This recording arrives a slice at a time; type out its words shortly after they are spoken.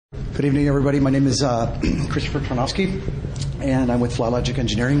Good evening, everybody. My name is Christopher Tarnovsky, and I'm with FlyLogic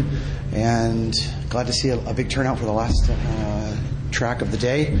Engineering, and glad to see a big turnout for the last track of the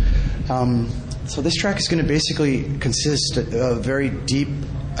day. So this track is going to basically consist of a very deep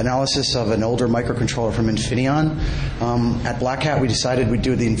analysis of an older microcontroller from Infineon. At Black Hat, we decided we'd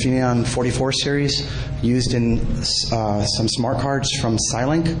do the Infineon 44 series used in some Smartcards from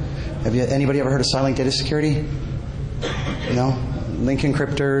Xilinx. Anybody ever heard of Xilinx data security? No? Link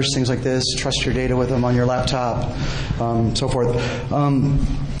encryptors, things like this, trust your data with them on your laptop, so forth.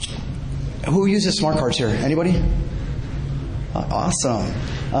 Who uses smart cards here? Anybody? Awesome.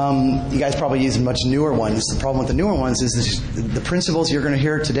 You guys probably use much newer ones. The problem with the newer ones is the principles you're going to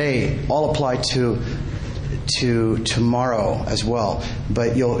hear today all apply to tomorrow as well,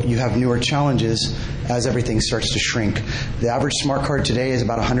 but you have newer challenges as everything starts to shrink. The average smart card today is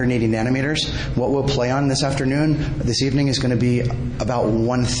about 180 nanometers. What we'll play on this evening is going to be about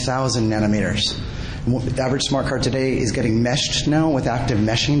 1,000 nanometers. The average smart card today is getting meshed now with active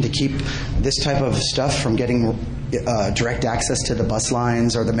meshing to keep this type of stuff from getting direct access to the bus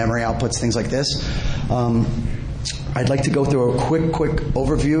lines or the memory outputs, things like this. I'd like to go through a quick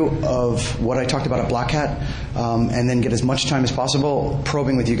overview of what I talked about at Black Hat, and then get as much time as possible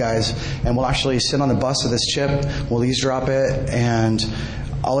probing with you guys. And we'll actually sit on the bus of this chip, we'll eavesdrop it, and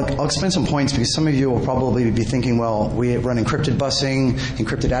I'll explain some points because some of you will probably be thinking, well, we run encrypted busing,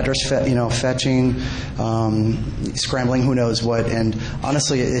 encrypted address fetching, scrambling, who knows what. And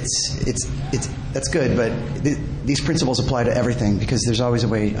honestly, that's good, but these principles apply to everything because there's always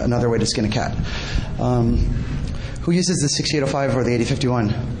another way to skin a cat. Who uses the 6805 or the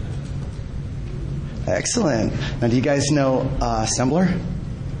 8051? Excellent. Now, do you guys know assembler?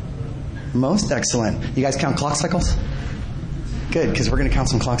 Most excellent. You guys count clock cycles? Good, because we're going to count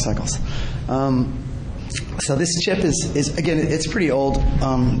some clock cycles. So this chip is again, it's pretty old,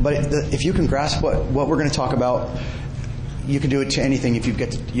 but if you can grasp what we're going to talk about, you can do it to anything if you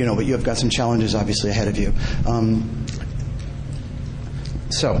get to, but you have got some challenges obviously ahead of you.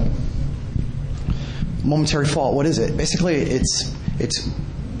 So, momentary fault, what is it? Basically, it's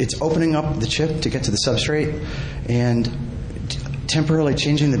opening up the chip to get to the substrate and temporarily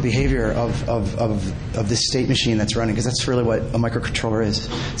changing the behavior of this state machine that's running, because that's really what a microcontroller is.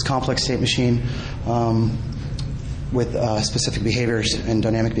 It's a complex state machine with specific behaviors and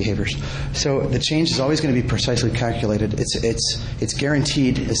dynamic behaviors. So the change is always going to be precisely calculated. It's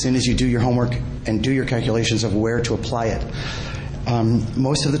guaranteed as soon as you do your homework and do your calculations of where to apply it.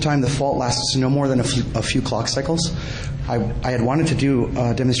 Most of the time, the fault lasts no more than a few clock cycles. I had wanted to do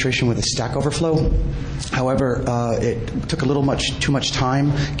a demonstration with a stack overflow. However, it took a little too much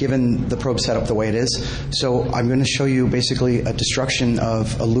time given the probe setup the way it is. So I'm going to show you basically a destruction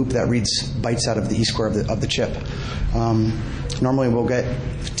of a loop that reads bytes out of the E-square of the chip. Normally we'll get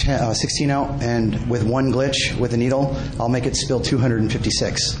 16 out, and with one glitch with a needle, I'll make it spill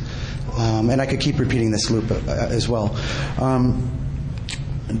 256. And I could keep repeating this loop as well.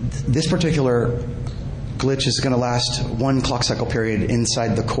 This particular glitch is going to last one clock cycle period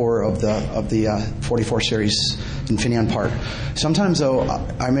inside the core of the 44 series Infineon part. Sometimes, though,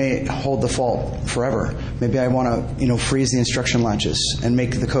 I may hold the fault forever. Maybe I want to, freeze the instruction latches and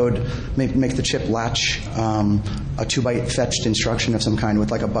make the code, make the chip latch a 2-byte fetched instruction of some kind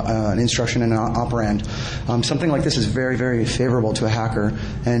with like an instruction and an operand. Something like this is very, very favorable to a hacker,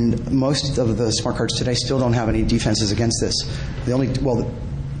 and most of the smart cards today still don't have any defenses against this.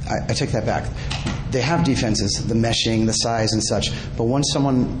 I take that back. They have defenses, the meshing, the size, and such. But once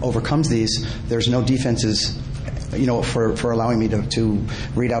someone overcomes these, there's no defenses, for allowing me to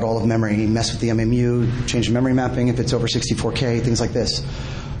read out all of memory, mess with the MMU, change the memory mapping if it's over 64K, things like this.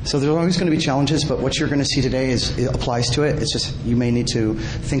 So there's always going to be challenges, but what you're going to see today it applies to it. It's just you may need to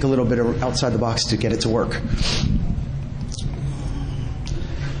think a little bit outside the box to get it to work.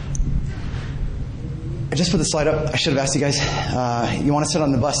 I just put the slide up. I should have asked you guys. You want to sit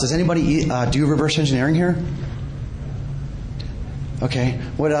on the bus. Does anybody do reverse engineering here? Okay.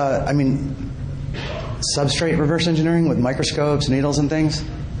 What, substrate reverse engineering with microscopes, needles, and things?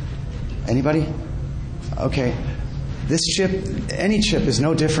 Anybody? Okay. This chip, any chip, is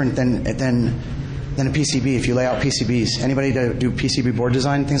no different than a PCB if you lay out PCBs. Anybody do PCB board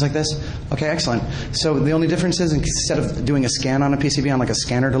design, things like this? Okay, excellent. So the only difference is instead of doing a scan on a PCB on like a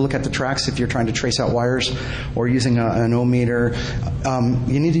scanner to look at the tracks if you're trying to trace out wires or using an ohm meter,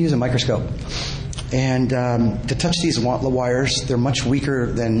 you need to use a microscope. And to touch these wires, they're much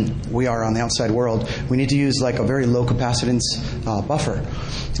weaker than we are on the outside world. We need to use like a very low capacitance buffer,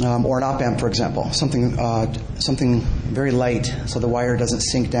 or an op amp, for example, something very light, so the wire doesn't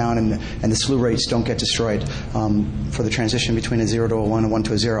sink down and the slew rates don't get destroyed for the transition between a 0 to a 1, a 1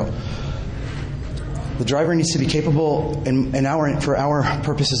 to a 0. The driver needs to be capable, for our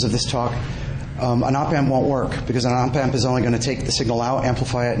purposes of this talk, an op amp won't work because an op amp is only going to take the signal out,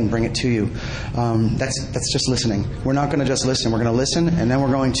 amplify it, and bring it to you. That's just listening. We're not going to just listen. We're going to listen, and then we're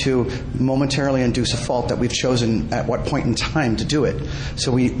going to momentarily induce a fault that we've chosen at what point in time to do it.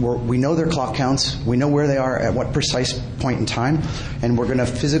 So we know their clock counts. We know where they are at what precise point in time, and we're going to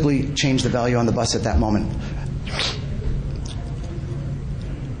physically change the value on the bus at that moment.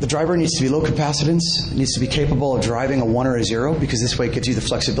 The driver needs to be low capacitance, needs to be capable of driving a 1 or a 0, because this way it gives you the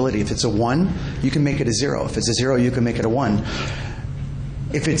flexibility. If it's a 1, you can make it a 0. If it's a 0, you can make it a 1.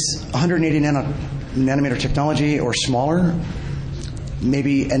 If it's 180 nanometer technology or smaller,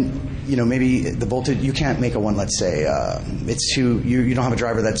 maybe the voltage, you can't make a 1, let's say. It's too, you don't have a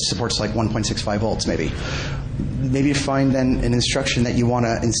driver that supports like 1.65 volts maybe. Maybe you find then an instruction that you want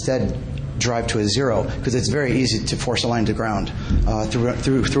to instead drive to a 0, because it's very easy to force a line to ground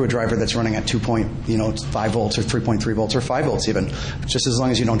through a driver that's running at 2.5 volts or 3.3 volts or 5 volts even, just as long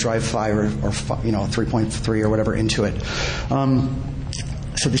as you don't drive 5 or 3.3 or whatever into it.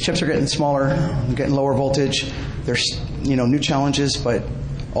 So these chips are getting smaller, getting lower voltage. There's new challenges, but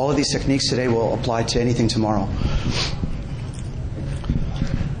all of these techniques today will apply to anything tomorrow.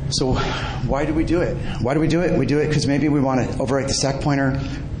 So why do we do it? Why do we do it? We do it because maybe we want to overwrite the stack pointer,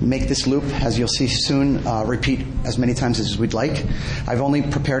 make this loop, as you'll see soon, repeat as many times as we'd like. I've only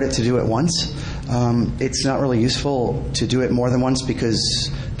prepared it to do it once. It's not really useful to do it more than once because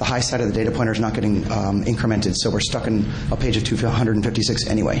the high side of the data pointer is not getting incremented, so we're stuck in a page of 256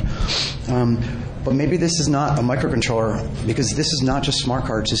 anyway. But maybe this is not a microcontroller, because this is not just smart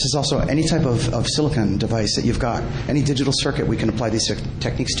cards. This is also any type of silicon device that you've got. Any digital circuit we can apply these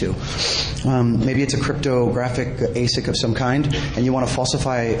techniques to. Maybe it's a cryptographic ASIC of some kind, and you want to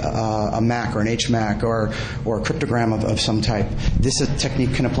falsify a MAC or an HMAC or a cryptogram of some type. This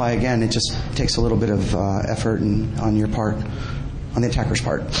technique can apply again. It just takes a little bit of effort on your part, on the attacker's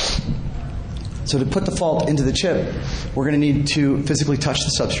part. So to put the fault into the chip, we're going to need to physically touch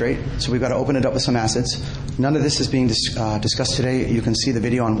the substrate. So we've got to open it up with some acids. None of this is being discussed today. You can see the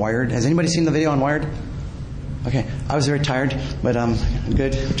video on Wired. Has anybody seen the video on Wired? Okay. I was very tired, but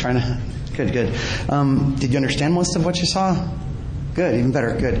good. Good. Did you understand most of what you saw? Good. Even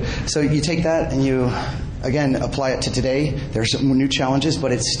better. Good. So you take that and you, again, apply it to today. There's some new challenges,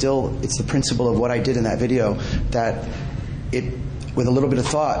 but it's the principle of what I did in that video, that with a little bit of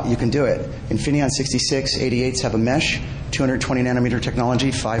thought, you can do it. Infineon 6688s have a mesh, 220 nanometer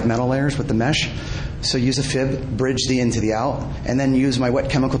technology, 5 metal layers with the mesh. So use a fib, bridge the in to the out, and then use my wet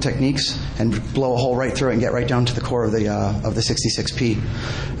chemical techniques and blow a hole right through it and get right down to the core of the 66P.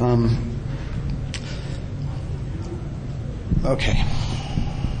 Okay.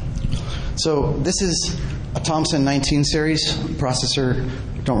 So this is a Thomson 19 series processor.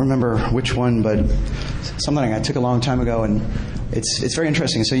 Don't remember which one, but something I took a long time ago, and it's very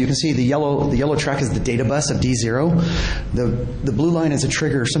interesting. So you can see the yellow track is the data bus of D0. The blue line is a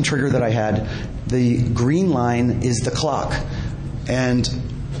trigger, some trigger that I had. The green line is the clock. And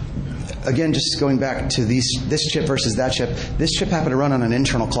again, just going back to this chip versus that chip, this chip happened to run on an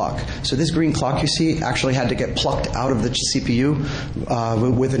internal clock. So this green clock you see actually had to get plucked out of the CPU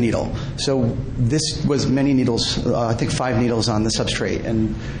with a needle. So this was many needles, I think 5 needles on the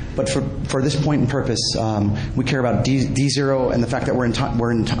substrate. But for this point and purpose, we care about D0 and the fact that we're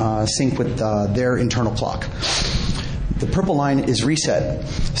in sync with their internal clock. The purple line is reset.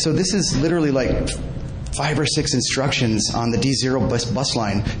 So this is literally like 5 or 6 instructions on the D0 bus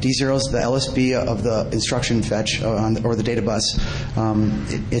line. D0 is the LSB of the instruction fetch or the data bus.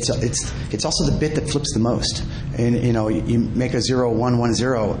 It's also the bit that flips the most. And you make a 0 1 1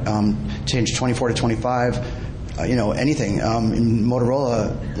 0, change 24 to 25. Anything. In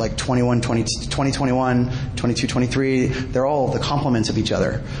Motorola, like 21, 20, 21, 22, 23, they're all the complements of each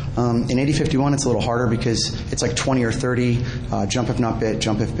other. In 8051, it's a little harder because it's like 20 or 30, jump if not bit,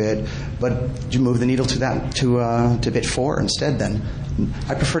 jump if bit. But you move the needle to bit 4 instead then.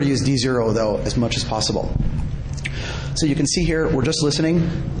 I prefer to use D0, though, as much as possible. So you can see here, we're just listening.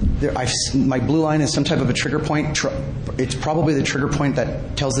 My blue line is some type of a trigger point. It's probably the trigger point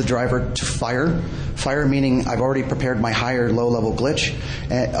that tells the driver to fire. Fire meaning I've already prepared my higher low-level glitch.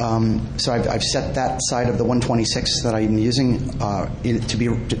 So I've set that side of the 126 that I'm using to be,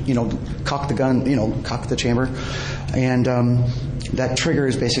 cock the gun, cock the chamber. And that trigger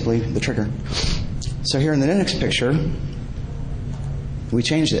is basically the trigger. So here in the next picture, we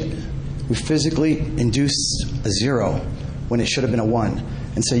changed it. We physically induced a 0 when it should have been a 1.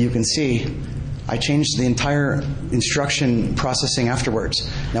 And so you can see I changed the entire instruction processing afterwards.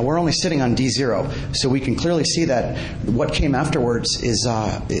 Now we're only sitting on D0, so we can clearly see that what came afterwards is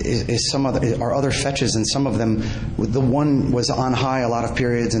some of our other fetches, and some of them, the 1 was on high a lot of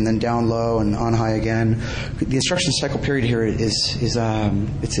periods, and then down low and on high again. The instruction cycle period here is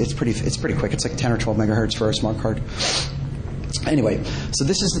pretty quick. It's like 10 or 12 megahertz for a smart card. Anyway, so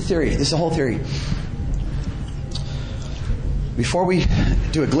this is the theory. This is the whole theory. Before we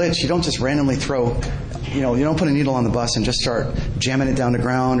do a glitch, you don't just randomly throw, you don't put a needle on the bus and just start jamming it down to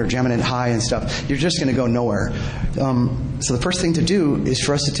ground or jamming it high and stuff. You're just going to go nowhere. So the first thing to do is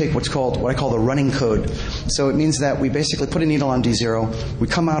for us to take what I call the running code. So it means that we basically put a needle on D0. We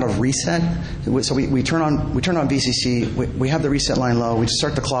come out of reset. So we turn on VCC. We have the reset line low. We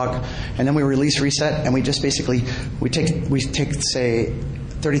start the clock, and then we release reset, and we just basically we take say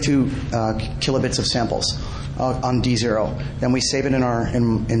 32 kilobits of samples on D0. Then we save it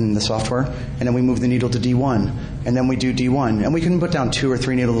in the software, and then we move the needle to D1, and then we do D1. And we can put down 2 or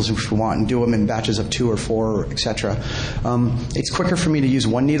 3 needles if we want and do them in batches of 2 or 4, etc. It's quicker for me to use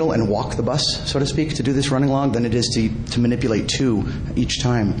 1 needle and walk the bus, so to speak, to do this running log than it is to manipulate 2 each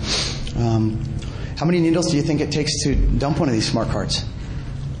time. How many needles do you think it takes to dump one of these smart cards?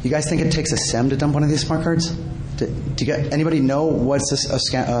 You guys think it takes a SEM to dump one of these smart cards? Anybody know what a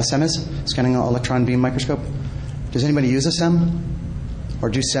SEM is? Scanning electron beam microscope? Does anybody use a SEM? Or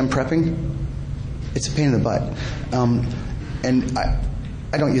do SEM prepping? It's a pain in the butt. And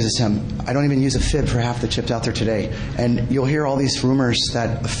I don't use a SEM. I don't even use a FIB for half the chips out there today. And you'll hear all these rumors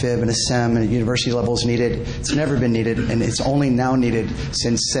that a FIB and a SEM and a university level is needed. It's never been needed, and it's only now needed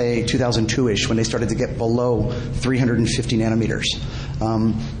since, say, 2002-ish, when they started to get below 350 nanometers.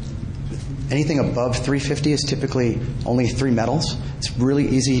 Anything above 350 is typically only 3 metals. It's really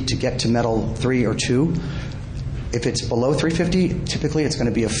easy to get to metal 3 or 2. If it's below 350, typically it's going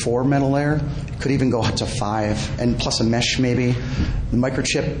to be a 4 metal layer. It could even go up to 5, and plus a mesh maybe. The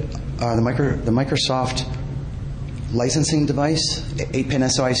microchip, the Microsoft licensing device, 8-pin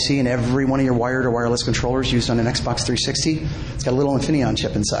SOIC in every one of your wired or wireless controllers used on an Xbox 360. It's got a little Infineon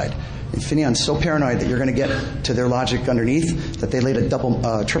chip inside. Infineon's so paranoid that you're going to get to their logic underneath that they laid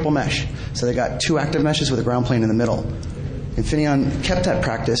a triple mesh. So they got 2 active meshes with a ground plane in the middle. Infineon kept that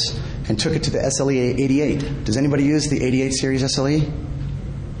practice and took it to the SLE 88. Does anybody use the 88 series SLE?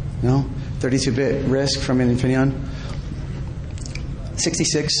 No? 32-bit RISC from Infineon?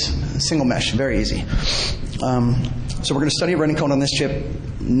 66, single mesh, very easy. So we're going to study running code on this chip.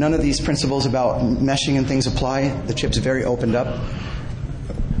 None of these principles about meshing and things apply. The chip's very opened up.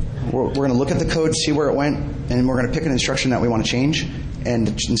 We're going to look at the code, see where it went, and we're going to pick an instruction that we want to change. And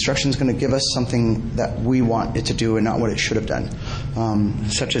the instruction is going to give us something that we want it to do and not what it should have done,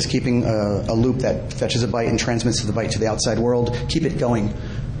 such as keeping a loop that fetches a byte and transmits the byte to the outside world. Keep it going.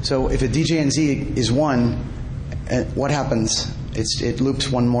 So if a DJNZ is 1, what happens? It loops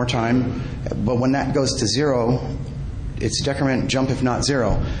 1 more time, but when that goes to 0, it's decrement jump if not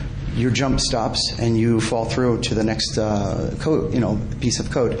 0. Your jump stops and you fall through to the next code, piece of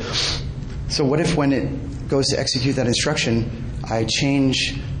code. So what if when it goes to execute that instruction, I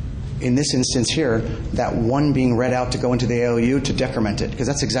change, in this instance here, that 1 being read out to go into the ALU to decrement it, because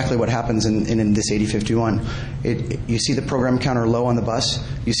that's exactly what happens in this 8051. You see the program counter low on the bus,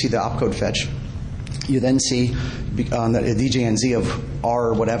 you see the opcode fetch. You then see on the DJNZ of R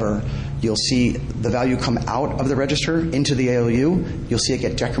or whatever, you'll see the value come out of the register into the ALU. You'll see it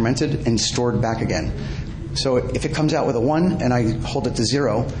get decremented and stored back again. So if it comes out with a 1 and I hold it to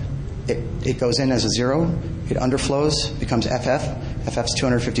 0, it goes in as a 0. It underflows, becomes FF. FF's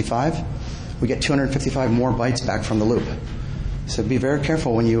 255. We get 255 more bytes back from the loop. So be very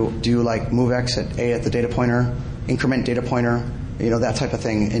careful when you do like MoveX at A at the data pointer, increment data pointer, that type of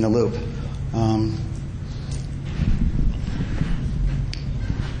thing in a loop.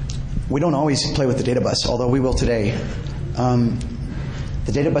 We don't always play with the data bus, although we will today.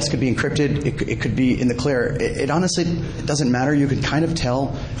 The data bus could be encrypted. It could be in the clear. It honestly doesn't matter. You can kind of tell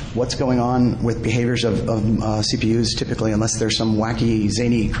what's going on with behaviors of CPUs typically, unless there's some wacky,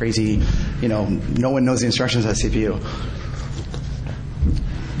 zany, crazy, no one knows the instructions on CPU.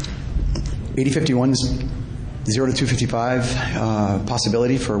 8051's 0 to 255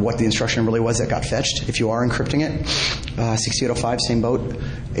 possibility for what the instruction really was that got fetched if you are encrypting it. 6805, same boat.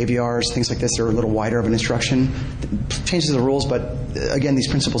 AVRs, things like this are a little wider of an instruction. It changes the rules, but again, these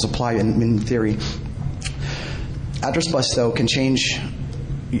principles apply in theory. Address bus, though, can change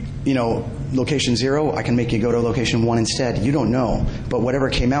location 0, I can make you go to location 1 instead. You don't know, but whatever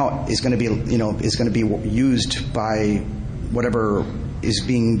came out is going to be, is going to be used by whatever is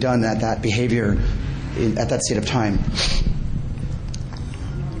being done at that behavior at that state of time.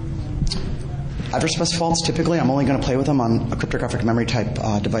 Address bus faults, typically, I'm only going to play with them on cryptographic memory type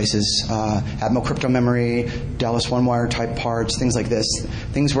devices. Atmo crypto memory, Dallas one-wire type parts, things like this.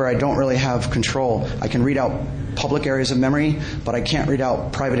 Things where I don't really have control. I can read out public areas of memory, but I can't read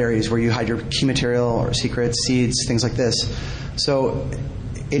out private areas where you hide your key material or secrets, seeds, things like this. So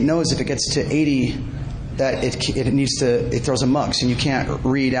it knows if it gets to 80, that it throws a mux, and you can't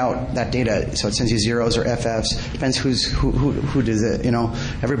read out that data. So it sends you zeros or FFs. Depends who does it.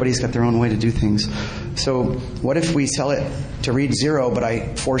 Everybody's got their own way to do things. So what if we tell it to read 0, but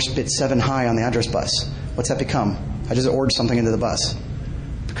I force bit 7 high on the address bus? What's that become? I just ordered something into the bus.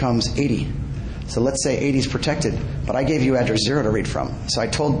 It becomes 80. So let's say 80 is protected, but I gave you address 0 to read from. So I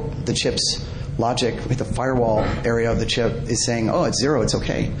told the chip's logic with the firewall area of the chip is saying, oh, it's 0, it's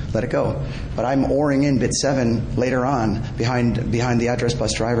okay, let it go. But I'm ORing in bit 7 later on behind the address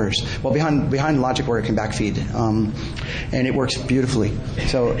bus drivers. Well, behind logic where it can backfeed. And it works beautifully.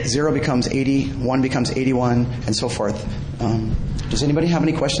 So 0 becomes 80, 1 becomes 81, and so forth. Does anybody have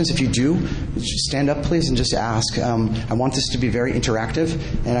any questions? If you do, just stand up, please, and just ask. I want this to be very interactive,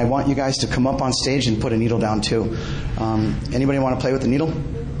 and I want you guys to come up on stage and put a needle down, too. Anybody want to play with the needle?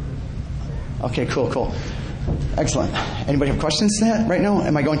 Okay, cool. Excellent. Anybody have questions to that right now?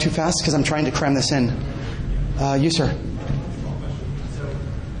 Am I going too fast? Because I'm trying to cram this in. You, sir.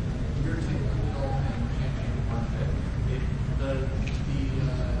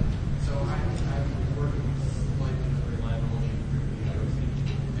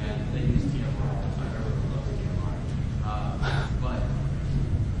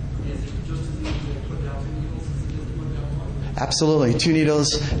 Absolutely. 2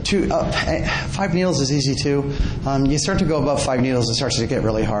 needles. 5 needles is easy too. You start to go above 5 needles, it starts to get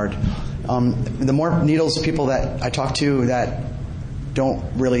really hard. The more needles people that I talk to that don't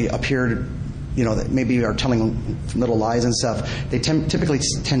really appear, that maybe are telling little lies and stuff, they typically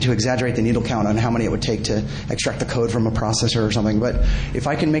tend to exaggerate the needle count on how many it would take to extract the code from a processor or something. But if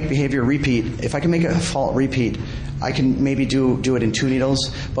I can make behavior repeat, if I can make a fault repeat, I can maybe do it in 2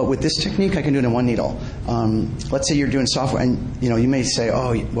 needles. But with this technique, I can do it in 1 needle. Let's say you're doing software, and you may say,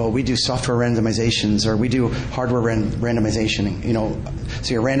 oh, well, we do software randomizations, or we do hardware randomization.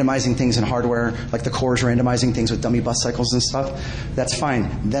 So you're randomizing things in hardware, like the core's randomizing things with dummy bus cycles and stuff. That's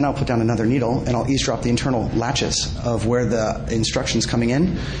fine. Then I'll put down another needle, and I'll eavesdrop the internal latches of where the instruction's coming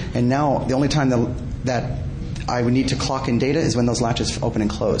in. And now the only time that I would need to clock in data is when those latches open and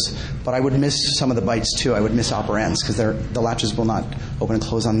close. But I would miss some of the bytes too. I would miss operands because the latches will not open and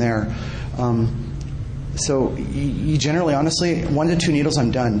close on there. So you generally, honestly, 1 to 2 needles,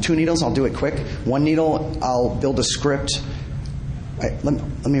 I'm done. 2 needles, I'll do it quick. 1 needle, I'll build a script. Let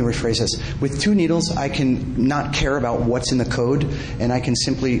me rephrase this. With 2 needles, I can not care about what's in the code, and I can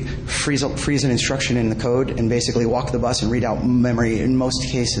simply freeze an instruction in the code and basically walk the bus and read out memory in most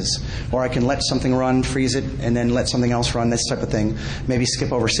cases. Or I can let something run, freeze it, and then let something else run, this type of thing. Maybe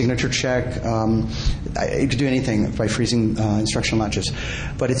skip over signature check. You could do anything by freezing instruction latches.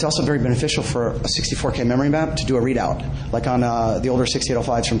 But it's also very beneficial for a 64K memory map to do a readout. Like on the older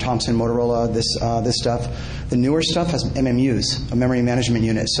 6805s from Thomson, Motorola, this stuff. The newer stuff has MMUs, a memory management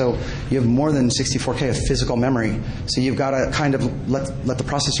unit. So you have more than 64K of physical memory. So you've got to kind of let the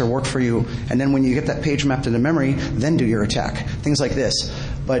processor work for you. And then when you get that page mapped into memory, then do your attack. Things like this.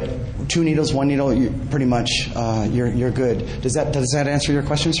 But 2 needles, 1 needle, you pretty much you're good. Does that answer your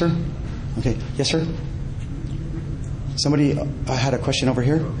question, sir? Okay. Yes, sir? Somebody had a question over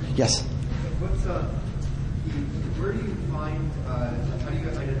here? Yes. Where do you find, how do you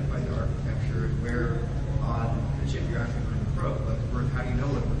identify the architecture where on the chip you're actually going to probe? How do you know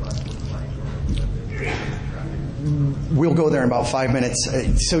what the bus looks like or traffic? We'll go there in about 5 minutes.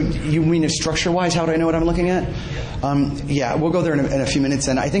 So you mean structure-wise, how do I know what I'm looking at? Yeah, we'll go there in a few minutes.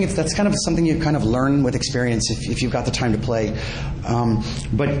 And I think that's kind of something you kind of learn with experience if you've got the time to play.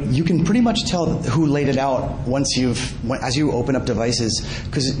 But you can pretty much tell who laid it out as you open up devices,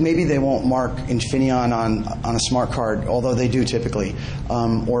 because maybe they won't mark Infineon on a smart card, although they do typically,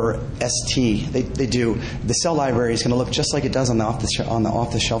 or ST. They do. The cell library is going to look just like it does on the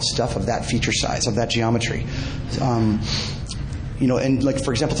off-the-shelf stuff of that feature size, of that geometry. And like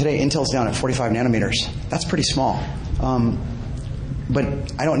for example, today Intel's down at 45 nanometers. That's pretty small. But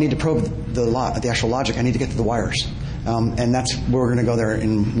I don't need to probe the actual logic. I need to get to the wires. And that's where we're going to go there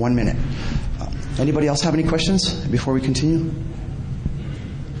in 1 minute. Anybody else have any questions before we continue?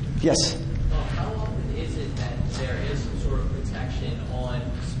 Yes? How often is it that there is some sort of protection on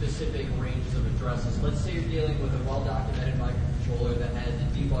specific ranges of addresses. Let's say you're dealing with a well-documented microcontroller that has a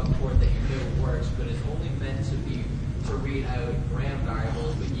debug port that you know works, but is only meant to read out RAM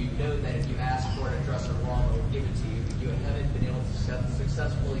variables, but you know that if you ask for an addresser wrong, it will give it to you, but you haven't been able to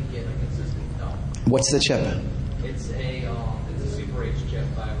successfully get a consistent dump. What's the chip? It's a Super H chip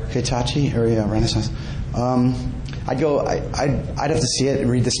by Hitachi or Renaissance. I'd have to see it and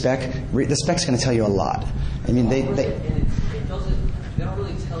read the spec. The spec's going to tell you a lot. I mean, they don't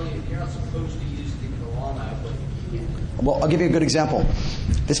really tell you. You're not supposed to use the ROM output. Well, I'll give you a good example.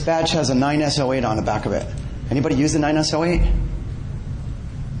 This badge has a 9S08 on the back of it. Anybody use the 9S08?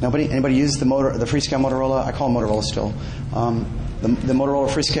 Nobody? Anybody use the Freescale Motorola? I call them Motorola still. The Motorola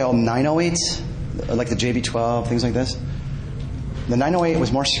Freescale 908s, like the JB12, things like this. The 908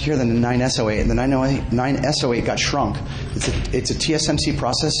 was more secure than the 9S08, and the 9S08 got shrunk. It's a TSMC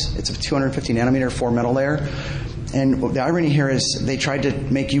process. It's a 250 nanometer 4-metal layer. And the irony here is they tried to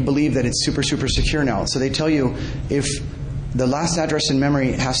make you believe that it's super, super secure now. So they tell you if the last address in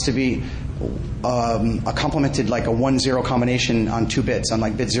memory has to be a complemented like a 1-0 combination on 2 bits, on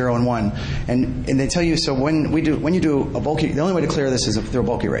like bit 0 and 1. And they tell you, so when you do a bulk, the only way to clear this is through a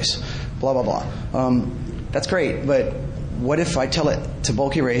bulk erase. Blah, blah, blah. That's great, but what if I tell it to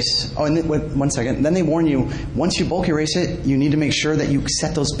bulk erase? Oh, and then, one second. Then they warn you, once you bulk erase it, you need to make sure that you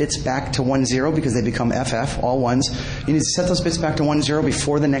set those bits back to 1-0 because they become FF, all ones. You need to set those bits back to 1-0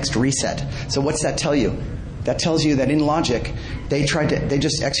 before the next reset. So what's that tell you? That tells you that in logic, they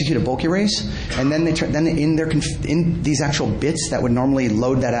just execute a bulk erase, and then in these actual bits that would normally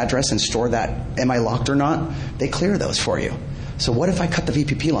load that address and store that, am I locked or not? They clear those for you. So what if I cut the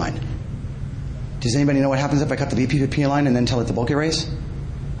VPP line? Does anybody know what happens if I cut the VPP line and then tell it to bulk erase?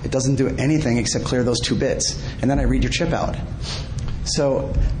 It doesn't do anything except clear those 2 bits. And then I read your chip out.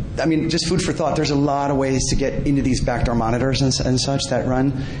 So, I mean, just food for thought. There's a lot of ways to get into these backdoor monitors and such that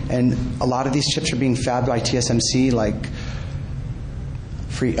run. And a lot of these chips are being fabbed by TSMC, like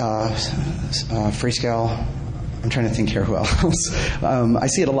Freescale. I'm trying to think here who else. I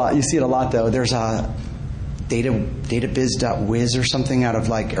see it a lot. You see it a lot, though. There's a databiz.wiz or something out of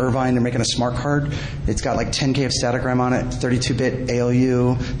like Irvine. They're making a smart card. It's got like 10K of static RAM on it, 32-bit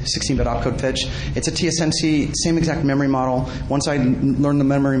ALU, 16-bit opcode pitch. It's a TSMC, same exact memory model. Once I learn the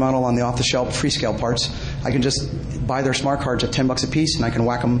memory model on the off-the-shelf Freescale parts, I can just buy their smart cards at $10 a piece, and I can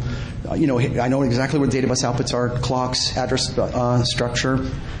whack them. I know exactly where data bus outputs are, clocks, address structure.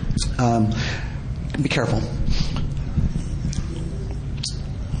 Be careful.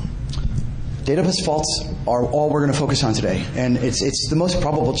 Data bus faults are all we're going to focus on today, and it's the most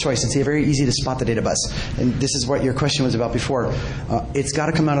probable choice. It's very easy to spot the data bus, and this is what your question was about before. It's got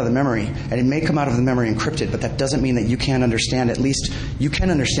to come out of the memory, and it may come out of the memory encrypted, but that doesn't mean that you can't understand. At least you can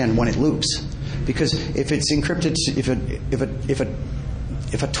understand when it loops, because if it's encrypted,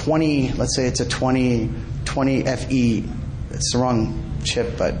 if a 20, let's say it's a 20 FE, it's the wrong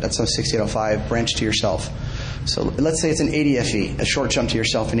chip, but that's a 6805 branch to yourself. So let's say it's an 80 FE, a short jump to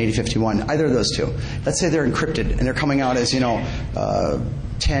yourself in 8051, either of those two. Let's say they're encrypted and they're coming out as,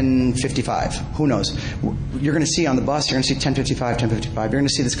 1055. Who knows? You're going to see on the bus, you're going to see 1055, 1055. You're going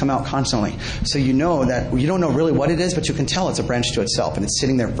to see this come out constantly. So you know that you don't know really what it is, but you can tell it's a branch to itself, and it's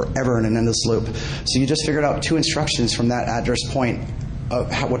sitting there forever in an endless loop. So you just figured out 2 instructions from that address point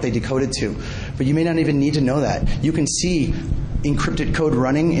of what they decoded to. But you may not even need to know that. You can see encrypted code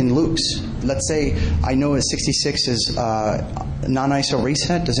running in loops. Let's say I know a 66 is non-ISO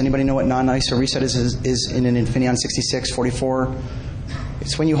reset. Does anybody know what non-ISO reset is in an Infineon 6644?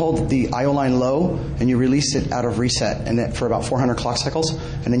 It's when you hold the IO line low and you release it out of reset and then for about 400 clock cycles,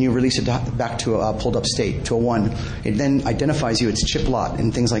 and then you release it back to a pulled up state, to a 1. It then identifies you, it's chip lot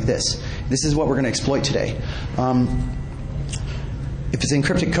and things like this. This is what we're going to exploit today. If it's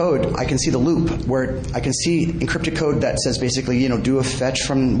encrypted code, I can see the loop where I can see encrypted code that says basically, do a fetch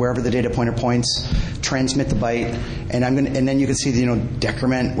from wherever the data pointer points, transmit the byte, and then you can see the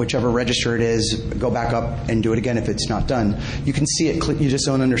decrement, whichever register it is, go back up and do it again if it's not done. You can see it. You just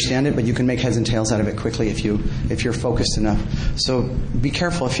don't understand it, but you can make heads and tails out of it quickly if you're focused enough. So be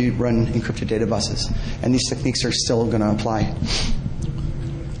careful if you run encrypted data buses, and these techniques are still going to apply.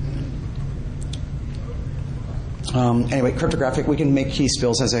 Anyway, cryptographic, we can make key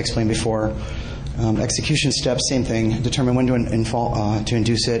spills as I explained before. Execution steps, same thing. Determine when to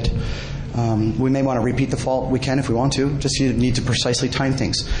induce it. We may want to repeat the fault. We can if we want to. Just you need to precisely time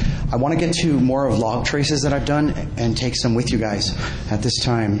things. I want to get to more of log traces that I've done and take some with you guys at this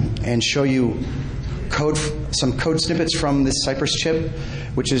time and show you some code snippets from this Cypress chip,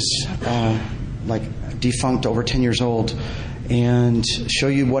 which is defunct, over 10 years old, and show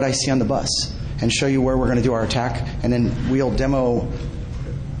you what I see on the bus, and show you where we're going to do our attack, and then we'll demo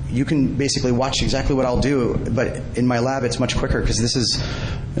you can basically watch exactly what I'll do, but in my lab it's much quicker because this is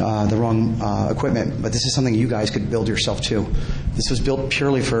the wrong equipment. But this is something you guys could build yourself too. This was built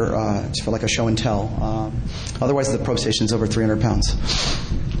purely for like a show and tell. Otherwise, the probe station's over 300 pounds.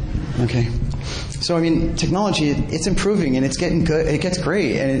 Okay. So, I mean, technology, it's improving and it's getting good. It gets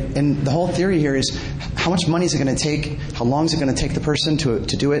great. And the whole theory here is how much money is it going to take? How long is it going to take the person to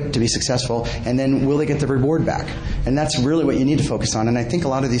do it, to be successful? And then will they get the reward back? And that's really what you need to focus on. And I think a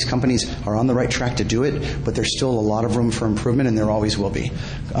lot of these companies are on the right track to do it, but there's still a lot of room for improvement, and there always will be.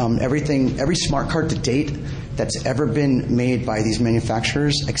 Every smart card to date that's ever been made by these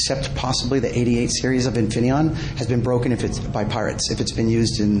manufacturers, except possibly the 88 series of Infineon, has been broken if it's by pirates, if it's been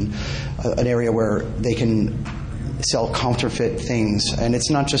used in an area where they can sell counterfeit things. And it's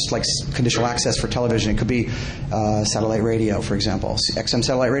not just like conditional access for television. It could be satellite radio, for example. XM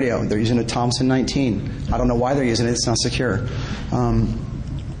satellite radio, they're using a Thomson 19. I don't know why they're using it. It's not secure.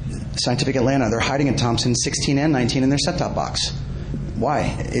 Scientific Atlanta, they're hiding a Thomson 16 and 19 in their set-top box.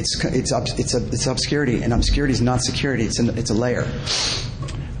 Why? It's obscurity, and obscurity is not security. It's a layer.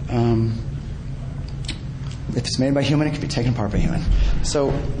 If it's made by a human, it can be taken apart by a human. So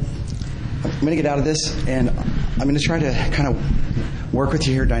I'm going to get out of this, and I'm going to try to kind of work with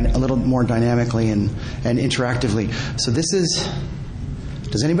you here a little more dynamically and interactively. So this is.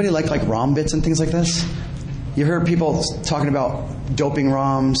 Does anybody like ROM bits and things like this? You heard people talking about doping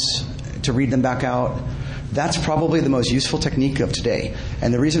ROMs to read them back out. That's probably the most useful technique of today.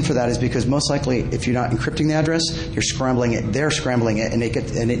 And the reason for that is because most likely, if you're not encrypting the address, you're scrambling it. They're scrambling it, and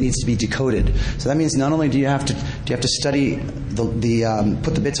it needs to be decoded. So that means not only do you have to study put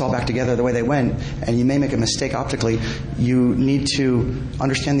the bits all back together the way they went, and you may make a mistake optically, you need to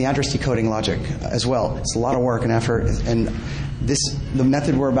understand the address decoding logic as well. It's a lot of work and effort, and the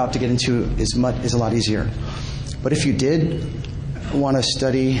method we're about to get into is a lot easier. But if you did want to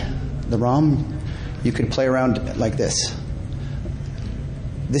study the ROM, you could play around like this.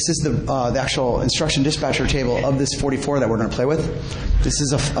 This is the actual instruction dispatcher table of this 44 that we're going to play with. This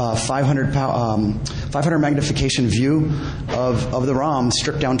is a 500 magnification view of the ROM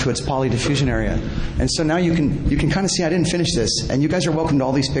stripped down to its poly diffusion area. And so now you can kind of see I didn't finish this. And you guys are welcome to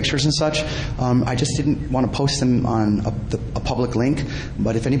all these pictures and such. I just didn't want to post them on a public link.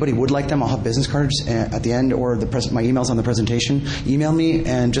 But if anybody would like them, I'll have business cards at the end, or my email's on the presentation. Email me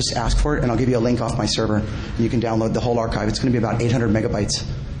and just ask for it, and I'll give you a link off my server. And you can download the whole archive. It's going to be about 800 megabytes.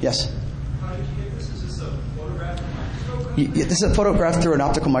 Yes? How did you get this? Is this a photograph microscope? This is a photograph through an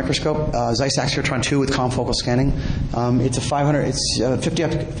optical microscope, Zeiss Axiotron 2 with confocal scanning. It's a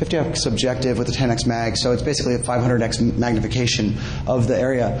 50x objective with a 10x mag, so it's basically a 500x magnification of the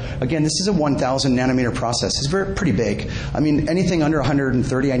area. Again, this is a 1,000 nanometer process. It's pretty big. I mean, anything under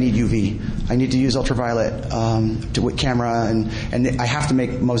 130, I need UV. I need to use ultraviolet with camera, and I have to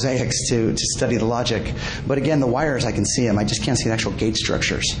make mosaics to study the logic. But again, the wires, I can see them. I just can't see the actual gate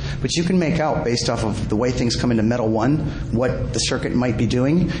structures. But you can make out, based off of the way things come into metal 1, what the circuit might be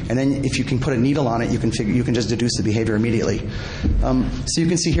doing, and then if you can put a needle on it, you can just deduce the behavior immediately. So you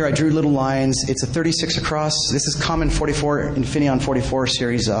can see here I drew little lines. It's a 36 across. This is common Infineon 44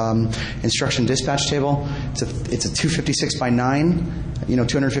 series instruction dispatch table. It's a 256 by 9,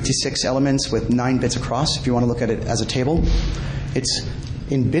 256 elements with 9 bits across, if you want to look at it as a table. It's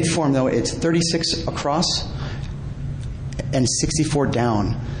in bit form, though. It's 36 across and 64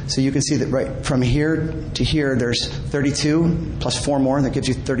 down. So you can see that right from here to here, there's 32 plus 4 more, that gives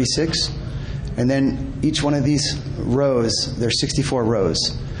you 36. And then each one of these rows, there's 64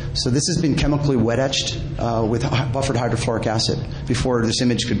 rows. So this has been chemically wet etched with buffered hydrofluoric acid before this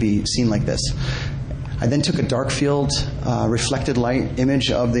image could be seen like this. I then took a dark field reflected light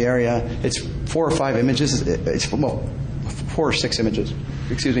image of the area. It's 4 or 5 images. It's 4 or 6 images.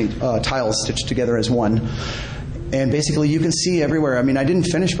 Tiles stitched together as one. And basically, you can see everywhere. I mean, I didn't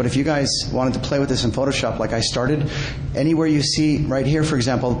finish, but if you guys wanted to play with this in Photoshop like I started, anywhere you see right here, for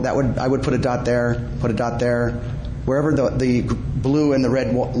example, I would put a dot there, put a dot there. Wherever the blue and the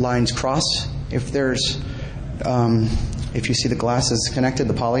red lines cross, if you see the glass is connected,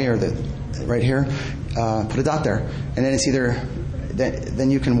 the poly or right here, put a dot there, and then it's either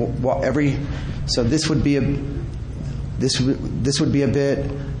then you can walk So this would be a bit. This would be a bit.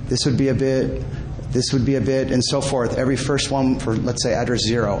 This would be a bit. This would be a bit, and so forth. Every first one for, let's say, address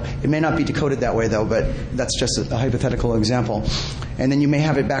 0. It may not be decoded that way, though, but that's just a hypothetical example. And then you may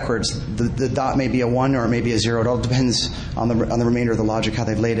have it backwards. The dot may be a 1 or it may be a 0. It all depends on the remainder of the logic, how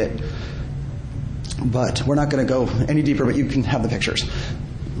they've laid it. But we're not going to go any deeper, but you can have the pictures.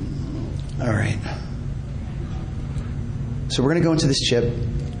 All right. So we're going to go into this chip.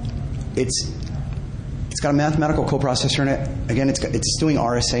 It's It's got a mathematical coprocessor in it. Again, it's doing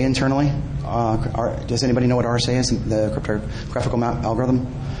RSA internally. Does anybody know what RSA is? The cryptographical map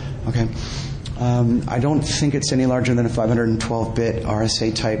algorithm? Okay. I don't think it's any larger than a 512-bit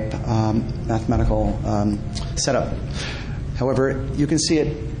RSA type mathematical setup. However, you can see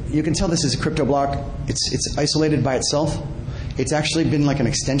it. You can tell this is a crypto block. It's isolated by itself. It's actually been like an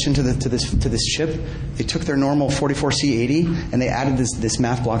extension to this chip. They took their normal 44C80 and they added this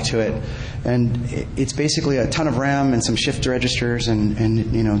math block to it, and it's basically a ton of RAM and some shift registers and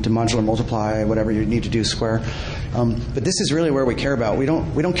demodular multiply, whatever you need to do square. But this is really where we care about. We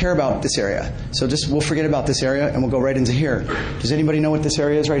don't care about this area. So we'll forget about this area and we'll go right into here. Does anybody know what this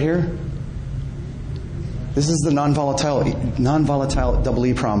area is right here? This is the non-volatile double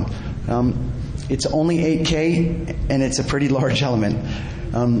EEPROM. It's only 8K, and it's a pretty large element.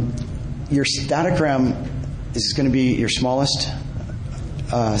 Your static RAM is going to be your smallest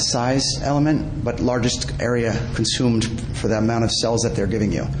size element, but largest area consumed for the amount of cells that they're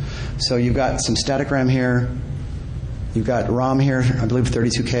giving you. So you've got some static RAM here. You've got ROM here, I believe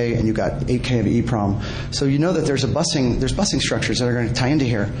 32K, and you've got 8K of EEPROM. So you know that there's busing structures that are going to tie into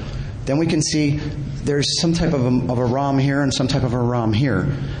here. Then we can see there's some type of a ROM here and some type of a ROM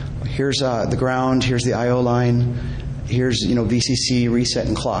here. Here's the ground. Here's the I/O line. Here's VCC, reset,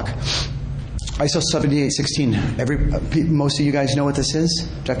 and clock. ISO 7816. Most of you guys know what this is.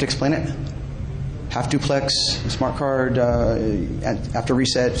 Do I have to explain it? Half duplex, smart card. After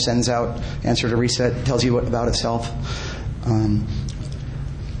reset, sends out answer to reset. Tells you about itself.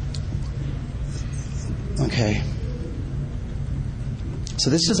 Okay. So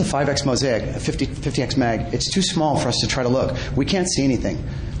this is a 5X mosaic, a 50X mag. It's too small for us to try to look. We can't see anything.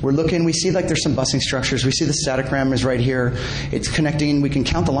 We're looking, we see like there's some busing structures. We see the static RAM is right here. It's connecting, we can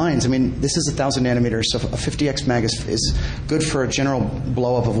count the lines. I mean, this is 1,000 nanometers, so a 50X mag is good for a general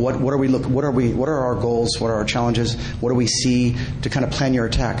blow up of what are our goals, what are our challenges, what do we see to kind of plan your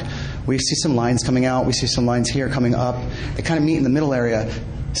attack. We see some lines coming out, we see some lines here coming up. They kind of meet in the middle area.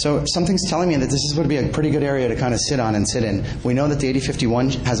 So something's telling me that this is going to be a pretty good area to kind of sit on and sit in. We know that the 8051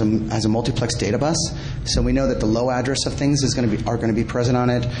 has a multiplex data bus, so we know that the low address of things are going to be present on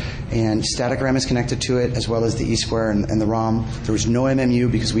it, and static RAM is connected to it as well as the E-square and the ROM. There was no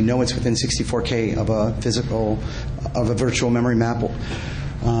MMU because we know it's within 64K of a virtual memory map.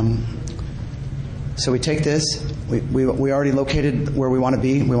 So we take this. We already located where we want to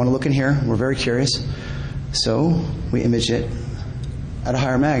be. We want to look in here. We're very curious, so we image it at a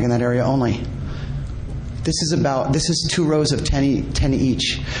higher mag in that area only. This is 2 rows of 10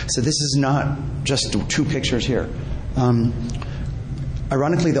 each. So this is not just 2 pictures here.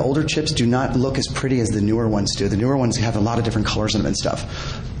 Ironically, the older chips do not look as pretty as the newer ones do. The newer ones have a lot of different colors in them and stuff.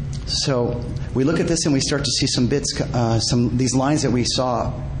 So we look at this and we start to see some bits, these lines that we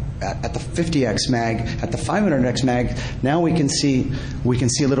saw at the 50X mag, at the 500X mag. Now we can see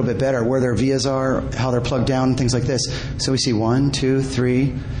a little bit better where their vias are, how they're plugged down, things like this. So we see 1, 2,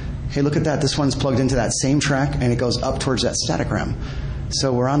 3. Hey, look at that. This one's plugged into that same track, and it goes up towards that static RAM.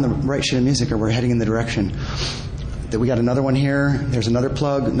 So we're on the right sheet of music, or we're heading in the direction. That we got another one here. There's another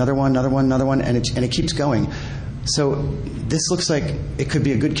plug, another one, and it keeps going. So this looks like it could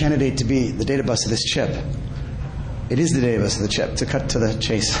be a good candidate to be the data bus of this chip. It is the data bus of the chip, to cut to the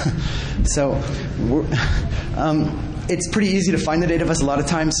chase. So it's pretty easy to find the data bus a lot of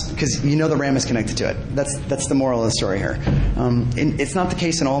times because the RAM is connected to it. That's the moral of the story here. It's not the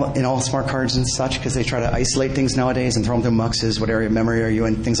case in all smart cards and such because they try to isolate things nowadays and throw them through muxes. What area of memory are you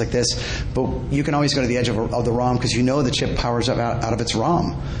in? Things like this. But you can always go to the edge of the ROM because the chip powers up out of its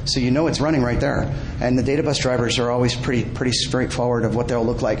ROM. So it's running right there. And the data bus drivers are always pretty straightforward of what they'll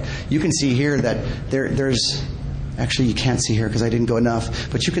look like. You can see here that there's... Actually, you can't see here because I didn't go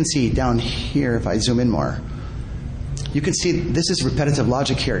enough. But you can see down here, if I zoom in more, you can see this is repetitive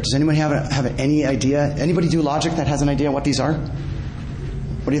logic here. Does anybody have any idea? Anybody do logic that has an idea what these are?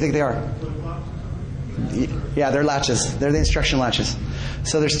 What do you think they are? Yeah, they're latches. They're the instruction latches.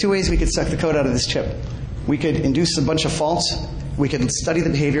 So there's 2 ways we could suck the code out of this chip. We could induce a bunch of faults. We could study the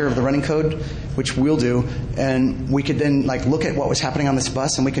behavior of the running code, which we'll do, and we could then look at what was happening on this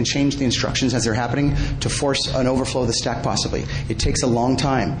bus, and we can change the instructions as they're happening to force an overflow of the stack possibly. It takes a long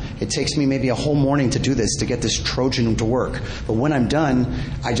time. It takes me maybe a whole morning to do this, to get this Trojan to work. But when I'm done,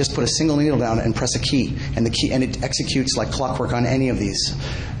 I just put a single needle down and press a key, and it executes like clockwork on any of these.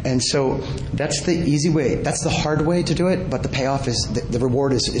 And so that's the easy way. That's the hard way to do it, but the payoff is, the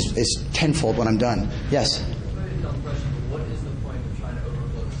reward is tenfold when I'm done. Yes?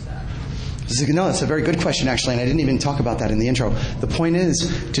 No, that's a very good question, actually, and I didn't even talk about that in the intro. The point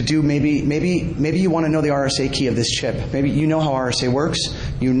is to do maybe you want to know the RSA key of this chip. Maybe you know how RSA works.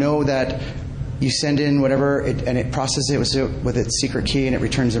 You know that you send in whatever, and it processes it with its secret key, and it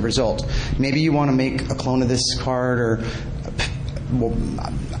returns a result. Maybe you want to make a clone of this card, or well,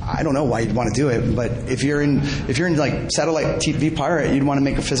 I don't know why you'd want to do it, but if you're in like satellite TV pirate, you'd want to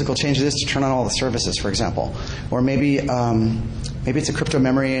make a physical change to this to turn on all the services, for example. Or maybe it's a crypto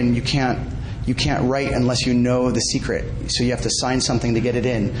memory and you can't write unless you know the secret, so you have to sign something to get it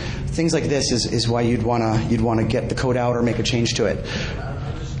in. Things like this is why you'd want to get the code out or make a change to it. I don't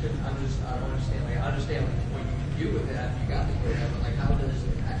understand. Like, I understand what you can do with it after you got the code out, but like, how does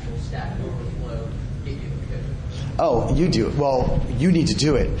the actual Stack Overflow get you the code? Oh, you do. Well, you need to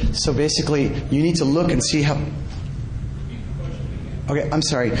do it. So basically, you need to look and see how. Okay, I'm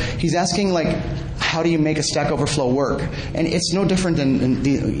sorry. He's asking like, how do you make a Stack Overflow work? And it's no different than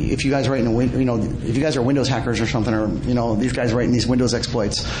if you guys write if you guys are Windows hackers or something, or these guys writing these Windows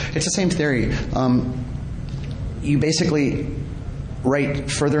exploits. It's the same theory. You basically write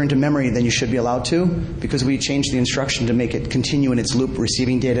further into memory than you should be allowed to, because we changed the instruction to make it continue in its loop,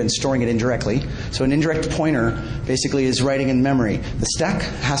 receiving data and storing it indirectly. So an indirect pointer basically is writing in memory. The stack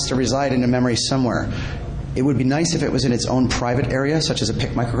has to reside in a memory somewhere. It would be nice if it was in its own private area, such as a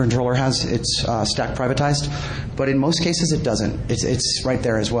PIC microcontroller has its stack privatized, but in most cases it doesn't. It's right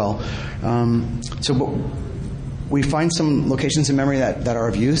there as well. We find some locations in memory that are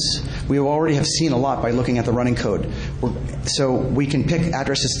of use. We already have seen a lot by looking at the running code. So we can pick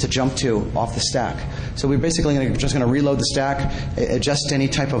addresses to jump to off the stack. So we're basically just going to reload the stack, adjust any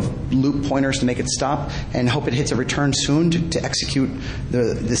type of loop pointers to make it stop, and hope it hits a return soon to execute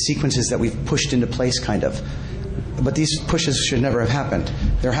the sequences that we've pushed into place, kind of. But these pushes should never have happened.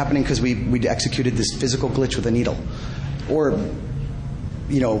 They're happening because we executed this physical glitch with a needle. Or,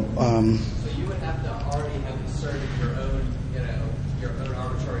 So you would have to already have inserted your own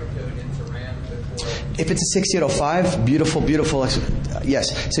arbitrary code into RAM before. If it's a 6805, beautiful.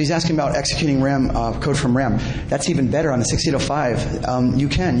 Yes. So he's asking about executing RAM code from RAM. That's even better on the 6805. You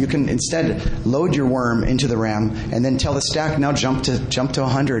can instead load your worm into the RAM and then tell the stack, now jump to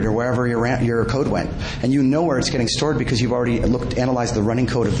 100 or wherever your code went, and you know where it's getting stored because you've already analyzed the running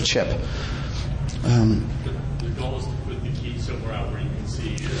code of the chip. The goal is to put the key somewhere out where you can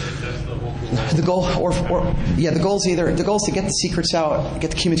see. That's the whole goal. The goal is to get the secrets out,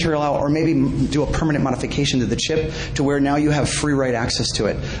 get the key material out, or maybe do a permanent modification to the chip to where now you have free write access to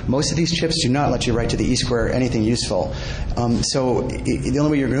it. Most of these chips do not let you write to the E-square anything useful. So the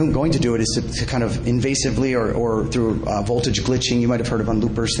only way you're going to do it is to kind of invasively or through voltage glitching. You might have heard of on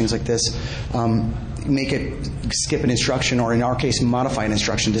loopers, things like this. Make it skip an instruction, or in our case, modify an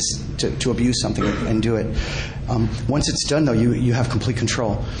instruction to abuse something and do it. Once it's done, though, you have complete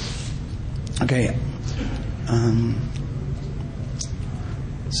control. Okay.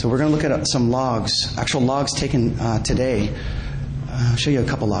 So we're going to look at some logs, actual logs taken today. I'll show you a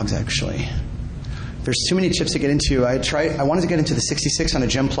couple logs, actually. There's too many chips to get into. I wanted to get into the 66 on a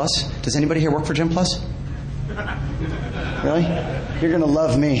Gem Plus. Does anybody here work for Gem Plus? Really? You're going to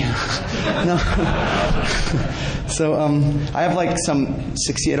love me. No. So I have like some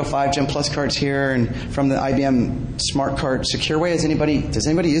 6805 Gem Plus cards here, and from the IBM Smartcard Secure Way. Does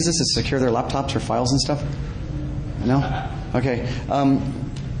anybody use this to secure their laptops or files and stuff? No? Okay.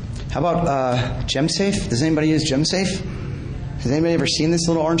 How about GemSafe? Does anybody use GemSafe? Has anybody ever seen this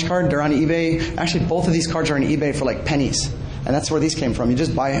little orange card? They're on eBay. Actually, both of these cards are on eBay for like pennies. And that's where these came from. You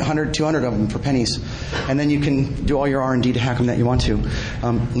just buy 100, 200 of them for pennies. And then you can do all your R&D to hack them that you want to.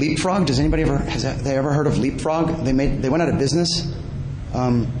 Leapfrog, has they ever heard of Leapfrog? They went out of business.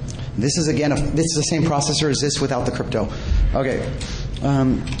 This is the same processor as this without the crypto. Okay.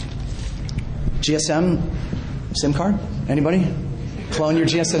 GSM SIM card? Anybody? Clone your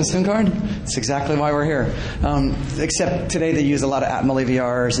GSM SIM card? That's exactly why we're here. Except today they use a lot of Atmel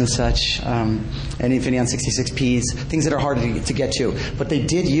AVRs and such, and Infineon 66Ps, things that are hard to get to. But they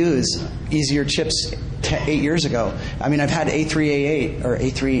did use easier chips 8 years ago. I mean, I've had A3A8 or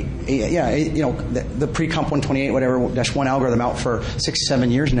the pre-comp 128 whatever -1 algorithm out for 6 or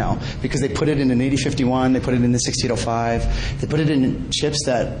 7 years now, because they put it in an 8051, they put it in the 6805, they put it in chips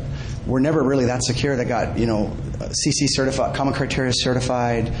that were never really that secure. That got CC certified, Common Criteria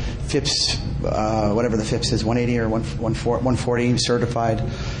certified, FIPS, whatever the FIPS is, 180 or 140 certified,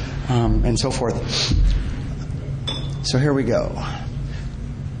 and so forth. So here we go.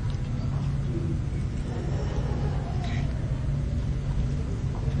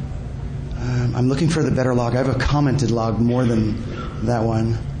 I'm looking for the better log. I have a commented log more than that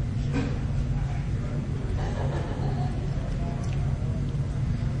one.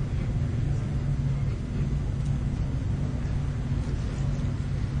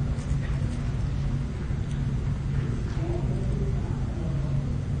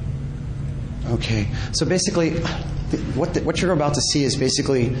 Okay, so basically, what you're about to see is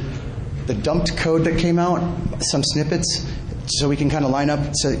basically the dumped code that came out, some snippets, so we can kind of line up,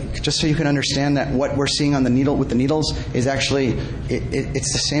 so just so you can understand that what we're seeing on the needle with the needles is actually,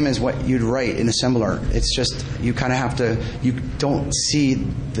 it's the same as what you'd write in assembler. It's just, you kind of have to, you don't see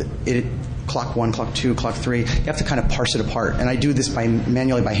it clock 1, clock 2, clock 3. You have to kind of parse it apart. And I do this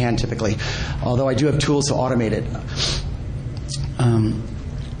manually by hand typically, although I do have tools to automate it.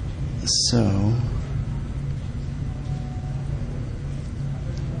 So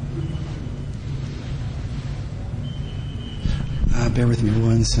bear with me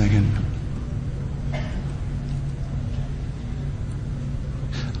 1 second.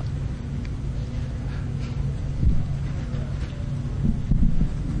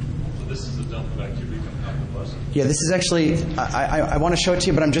 So this is the dump of activity coming off the bus. Yeah, this is actually, I want to show it to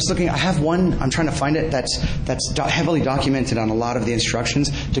you, but I'm just looking, I have one, I'm trying to find it that's heavily documented on a lot of the instructions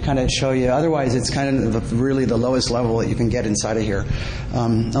to kind of show you. Otherwise, it's kind of really the lowest level that you can get inside of here,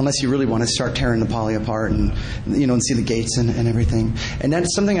 unless you really want to start tearing the poly apart and, and see the gates and everything. And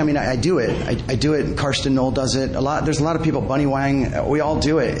that's something, I do it. I do it. Karsten Knoll does it. There's a lot of people, Bunny Wang, we all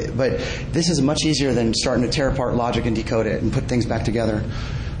do it. But this is much easier than starting to tear apart logic and decode it and put things back together.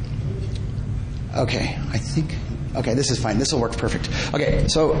 Okay, okay, this is fine. This will work perfect. Okay,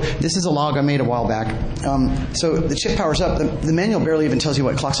 so this is a log I made a while back. So the chip powers up. The manual barely even tells you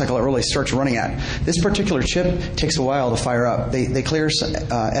what clock cycle it really starts running at. This particular chip takes a while to fire up. They clear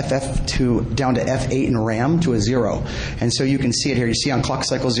FF down to F8 in RAM to a 0. And so you can see it here. You see on clock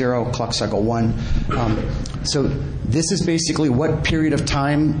cycle 0, clock cycle 1. So this is basically what period of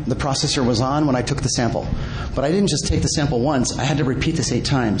time the processor was on when I took the sample. But I didn't just take the sample once. I had to repeat this 8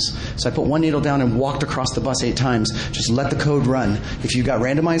 times. So I put one needle down and walked across the bus 8 times. Just let the code run. If you've got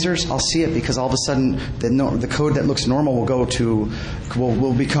randomizers, I'll see it because all of a sudden the code that looks normal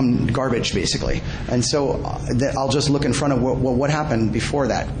will become garbage basically. And so I'll just look in front of what happened before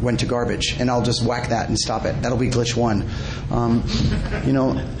that went to garbage, and I'll just whack that and stop it. That'll be glitch 1.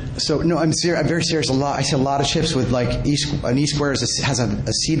 So no, I'm very serious. I see a lot of chips with like an E-square has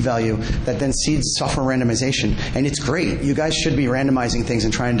a seed value that then seeds software randomization, and it's great. You guys should be randomizing things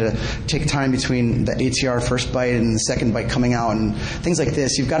and trying to take time between the ATR first byte and the second byte coming out and things like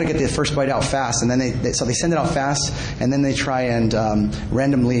this. You've got to get the first byte out fast, and then they send it out fast, and then they try and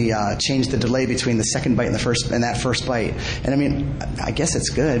randomly change the delay between the second byte and that first byte. And I guess it's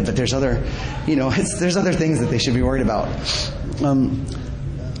good, but there's other, there's other things that they should be worried about.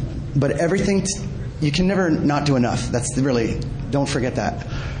 But everything, you can never not do enough. That's really, don't forget that.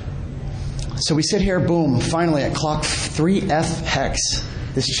 So we sit here, boom, finally at clock 3F hex,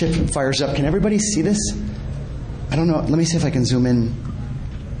 this chip fires up. Can everybody see this? I don't know. Let me see if I can zoom in.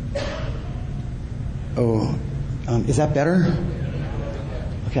 Oh, is that better?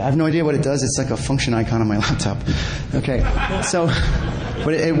 Okay, I have no idea what it does. It's like a function icon on my laptop. Okay, so,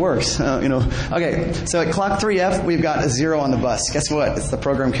 but it works, Okay, so at clock 3F, we've got a 0 on the bus. Guess what? It's the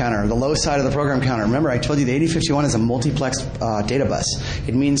program counter, the low side of the program counter. Remember, I told you the 8051 is a multiplex data bus.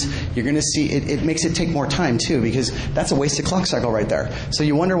 It means you're going to see, it makes it take more time, too, because that's a wasted clock cycle right there. So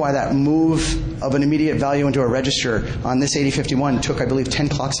you wonder why that move of an immediate value into a register on this 8051 took, I believe, 10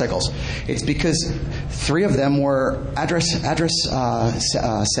 clock cycles. It's because 3 of them were address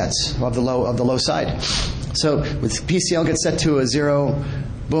sets of the low side. So with PCL gets set to a 0,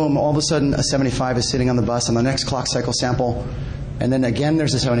 boom, all of a sudden a 75 is sitting on the bus on the next clock cycle sample, and then again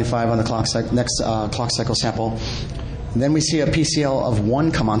there's a 75 on the next clock cycle sample. And then we see a PCL of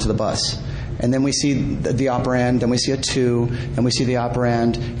 1 come onto the bus. And then we see the operand, then we see a 2, and we see the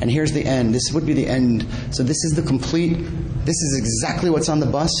operand, and here's the end. This would be the end. So this is the complete, this is exactly what's on the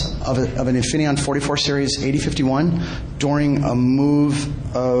bus of an Infineon 44 series 8051 during a move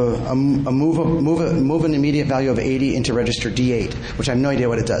an immediate value of 80 into register D8, which I have no idea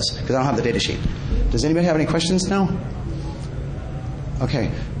what it does because I don't have the data sheet. Does anybody have any questions now? Okay.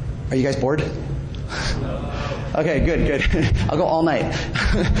 Are you guys bored? Okay, good. I'll go all night.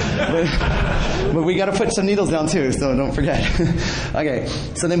 but we got to put some needles down too, so don't forget. Okay,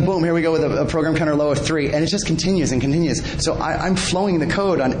 so then boom, here we go with a program counter low of 3, and it just continues and continues. So I'm flowing the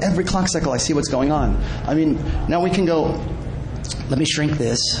code on every clock cycle. I see what's going on. Now we can go, let me shrink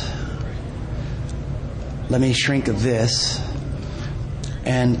this. Let me shrink this.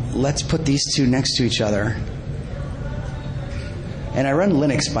 And let's put these two next to each other. And I run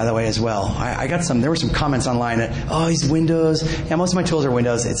Linux, by the way, as well. There were some comments online that, he's Windows. Yeah, most of my tools are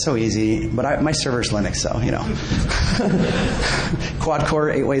Windows. It's so easy. But my server's Linux, so, Quad core,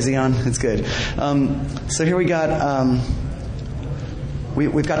 8-way Xeon. It's good. So here we got,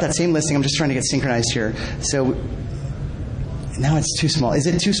 we've got that same listing. I'm just trying to get synchronized here. So Now it's too small. Is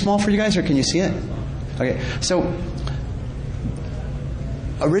it too small for you guys, or can you see it? Okay. So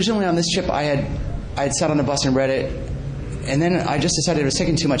originally on this chip, I had sat on a bus and read it, and then I just decided it was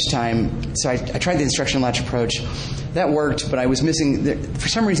taking too much time. So I tried the instruction latch approach. That worked, but I was missing. For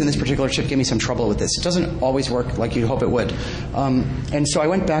some reason, this particular chip gave me some trouble with this. It doesn't always work like you'd hope it would. And so I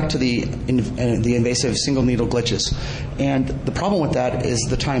went back to the invasive single needle glitches. And the problem with that is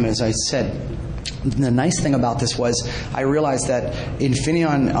the time, as I said. The nice thing about this was I realized that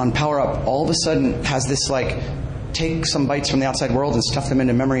Infineon on PowerUp all of a sudden has this like take some bytes from the outside world and stuff them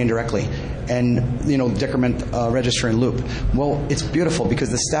into memory indirectly, and decrement register and loop. Well, it's beautiful because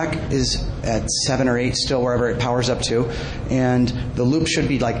the stack is at 7 or 8 still, wherever it powers up to, and the loop should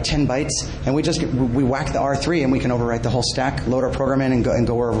be like 10 bytes, and we whack the R3 and we can overwrite the whole stack, load our program in, and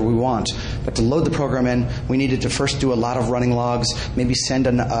go wherever we want. But to load the program in, we needed to first do a lot of running logs, maybe send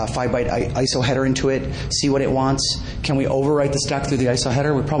a 5-byte ISO header into it, see what it wants. Can we overwrite the stack through the ISO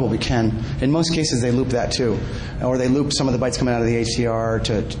header? We probably can. In most cases, they loop that too. Or they loop some of the bytes coming out of the HDR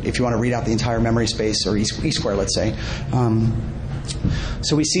to, if you want to read out the entire memory space, or E-square, let's say.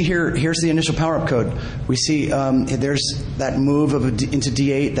 So we see here's the initial PowerUp code. We see there's that move into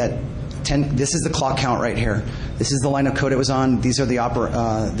D8, that 10. This is the clock count right here. This is the line of code it was on. These are the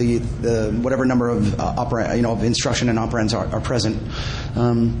whatever number of of instruction and operands are present.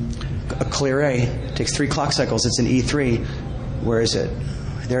 A clear A takes 3 clock cycles. It's an E3. Where is it?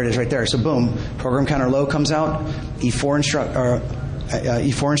 There it is right there. So boom, program counter low comes out, E4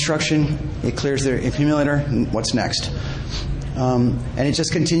 instruction, it clears the accumulator, and what's next? And it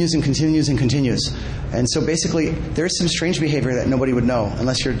just continues and continues and continues. And so basically, there's some strange behavior that nobody would know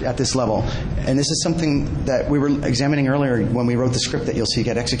unless you're at this level. And this is something that we were examining earlier when we wrote the script that you'll see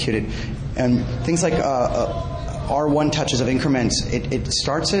get executed. And things like R1 touches of increments, it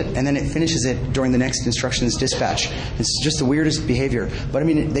starts it and then it finishes it during the next instruction's dispatch. It's just the weirdest behavior. But I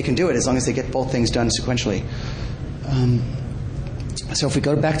mean, they can do it as long as they get both things done sequentially. So if we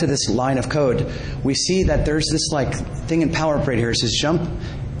go back to this line of code, we see that there's this like thing in PowerUp right here. It says jump.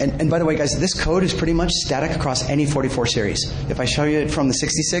 And by the way, guys, this code is pretty much static across any 44 series. If I show you it from the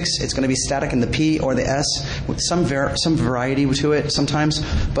 66, it's going to be static in the P or the S with some variety to it sometimes,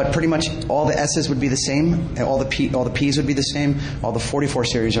 but pretty much all the S's would be the same, and all the P's would be the same, all the 44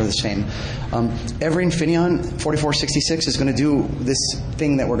 series are the same. Every Infineon 4466 is going to do this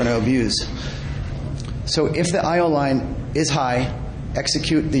thing that we're going to abuse. So if the I/O line is high,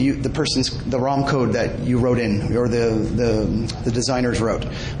 execute the ROM code that you wrote in, or the designers wrote.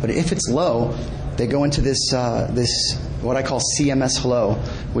 But if it's low, they go into this what I call CMS hello,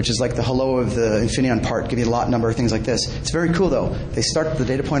 which is like the hello of the Infineon part, give you a lot number, things like this. It's very cool though. They start the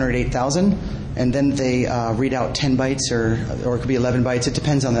data pointer at 8,000, and then they read out 10 bytes or it could be 11 bytes. It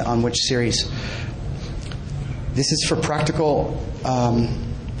depends on which series. This is for practical,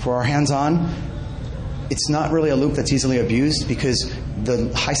 for our hands-on. It's not really a loop that's easily abused because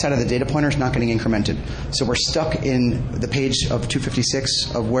the high side of the data pointer is not getting incremented. So we're stuck in the page of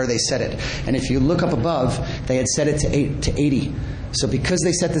 256 of where they set it. And if you look up above, they had set it to 80. So because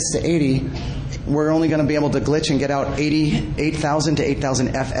they set this to 80, we're only going to be able to glitch and get out 8,000 to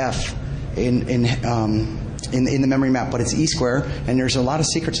 8,000 FF in the memory map, but it's E-square, and there's a lot of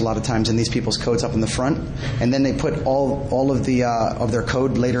secrets a lot of times in these people's codes up in the front, and then they put all of their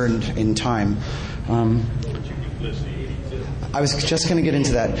code later in time. I was just going to get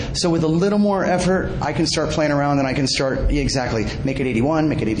into that. So with a little more effort, I can start playing around and I can start, make it 81,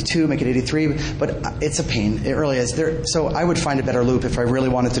 make it 82, make it 83, but it's a pain. It really is. So I would find a better loop if I really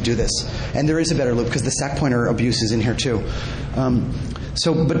wanted to do this. And there is a better loop because the stack pointer abuse is in here too.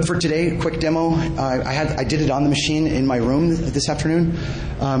 But for today, quick demo, I did it on the machine in my room this afternoon.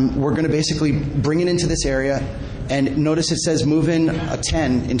 We're going to basically bring it into this area. And notice it says move in a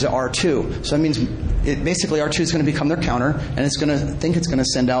 10 into R2. So that means basically R2 is going to become their counter, and it's going to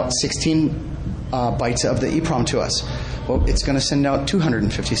send out 16 bytes of the EEPROM to us. Well, it's going to send out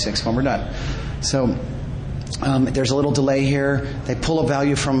 256 when we're done. So there's a little delay here. They pull a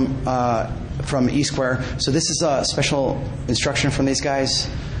value from E-square. So this is a special instruction from these guys,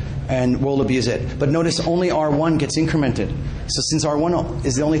 and we'll abuse it. But notice only R1 gets incremented. So since R1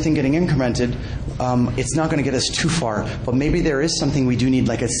 is the only thing getting incremented, it's not going to get us too far. But maybe there is something we do need,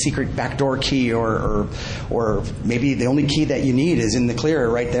 like a secret backdoor key, or maybe the only key that you need is in the clear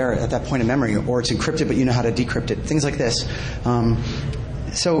right there at that point in memory, or it's encrypted but you know how to decrypt it. Things like this.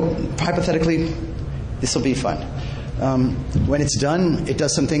 So hypothetically, this will be fun. When it's done, it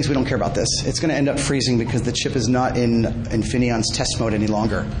does some things. We don't care about this. It's going to end up freezing because the chip is not in Infineon's test mode any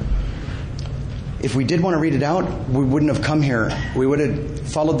longer. If we did want to read it out, we wouldn't have come here. We would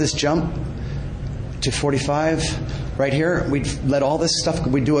have followed this jump, to 45 right here. We'd let all this stuff,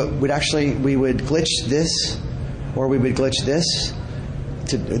 we would glitch this, or we would glitch this.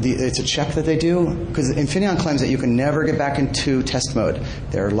 It's a check that they do, because Infineon claims that you can never get back into test mode.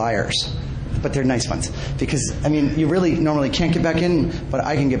 They're liars, but they're nice ones. Because, I mean, you really normally can't get back in, but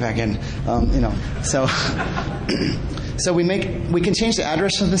I can get back in, So, so we can change the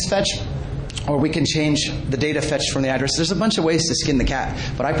address of this fetch, or we can change the data fetched from the address. There's a bunch of ways to skin the cat,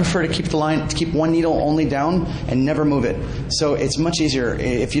 but I prefer to keep one needle only down and never move it. So it's much easier.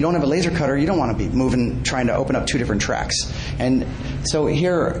 If you don't have a laser cutter, you don't want to be trying to open up two different tracks. And so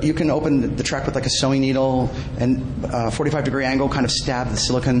here you can open the track with like a sewing needle and 45-degree angle, kind of stab the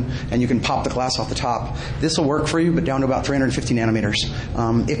silicon, and you can pop the glass off the top. This will work for you, but down to about 350 nanometers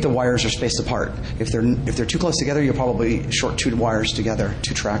if the wires are spaced apart. If they're too close together, you'll probably short two wires together,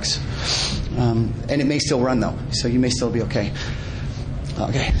 two tracks. And it may still run though, so you may still be okay.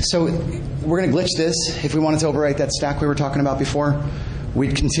 Okay, so we're going to glitch this. If we wanted to overwrite that stack we were talking about before,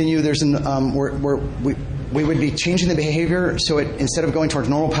 we'd continue. We would be changing the behavior, so instead of going towards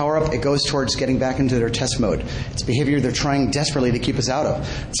normal power up, it goes towards getting back into their test mode. It's behavior they're trying desperately to keep us out of.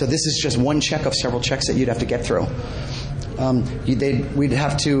 So this is just one check of several checks that you'd have to get through. We'd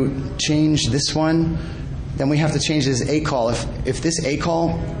have to change this one. Then we have to change this A call. If this A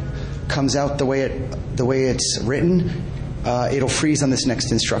call comes out the way it's written, it'll freeze on this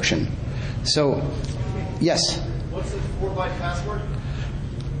next instruction. So, yes. What's the 4-byte password?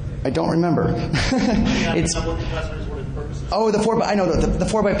 I don't remember. It's what the password is, what its purpose is. Oh, the 4-byte. I know the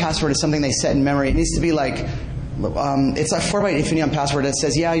 4-byte password is something they set in memory. It needs to be like. It's a 4-byte Infineon password that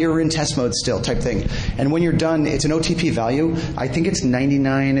says, yeah, you're in test mode still, type thing. And when you're done, it's an OTP value. I think it's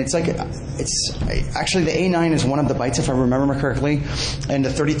 99. It's actually the A9 is one of the bytes, if I remember correctly, and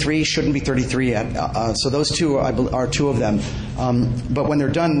the 33 shouldn't be 33 yet. So those two are two of them. But when they're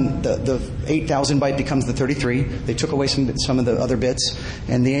done, the 8,000 byte becomes the 33. They took away some of the other bits,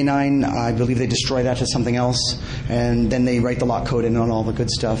 and the A9, I believe they destroy that to something else, and then they write the lock code in on all the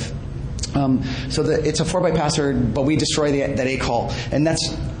good stuff. So it's a 4-byte password, but we destroy that A call. And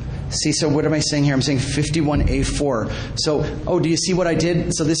so what am I saying here? I'm saying 51A4. So, do you see what I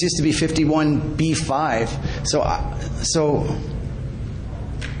did? So this used to be 51B5.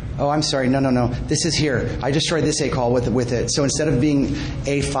 I'm sorry. No. This is here. I destroyed this A call with it. So instead of being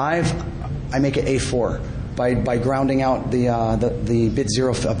A5, I make it A4 by grounding out the bit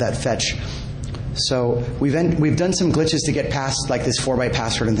 0 of that fetch. So we've done some glitches to get past like this 4-byte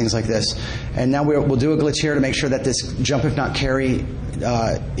password and things like this, and now we'll do a glitch here to make sure that this jump if not carry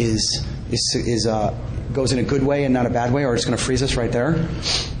goes in a good way and not a bad way, or it's going to freeze us right there.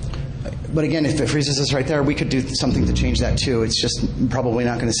 But again, if it freezes us right there, we could do something to change that too. It's just probably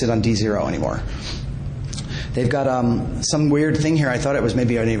not going to sit on D0 anymore. They've got some weird thing here. I thought it was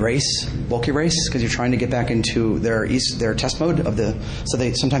maybe an erase, bulk erase, because you're trying to get back into their test mode of the. So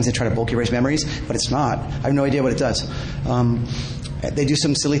sometimes they try to bulk erase memories, but it's not. I have no idea what it does. They do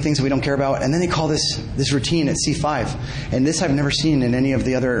some silly things that we don't care about, and then they call this routine at C5. And this I've never seen in any of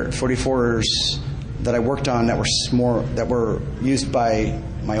the other 44s that I worked on that were used by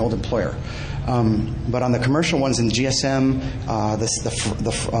my old employer. But on the commercial ones in GSM,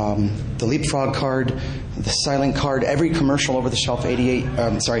 the Leapfrog card, the Silent card, every commercial over-the-shelf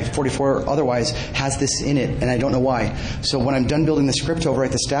 44 otherwise has this in it, and I don't know why. So when I'm done building the script to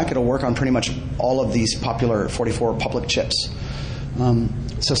overwrite the stack, it'll work on pretty much all of these popular 44 public chips.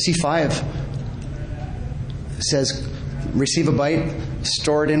 So C5 says receive a byte,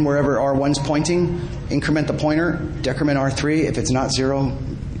 store it in wherever R1's pointing, increment the pointer, decrement R3. If it's not 0,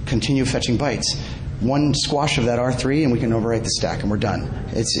 continue fetching bytes. One squash of that R3 and we can overwrite the stack and we're done.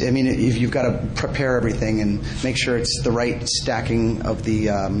 You've got to prepare everything and make sure it's the right stacking of the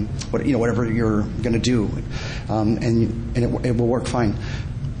whatever you're going to do, and it will work fine.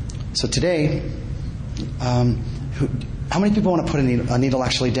 So today, how many people want to put a needle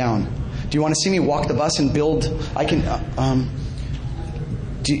actually down? Do you want to see me walk the bus and build? I can.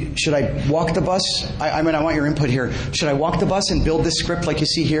 Should I walk the bus? I want your input here. Should I walk the bus and build this script like you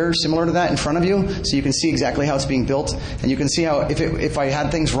see here, similar to that in front of you, so you can see exactly how it's being built? And you can see how if I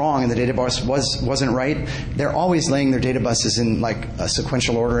had things wrong and the data bus wasn't right, they're always laying their data buses in like a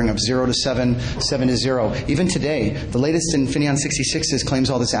sequential ordering of 0 to 7, 7 to 0. Even today, the latest Infineon 66s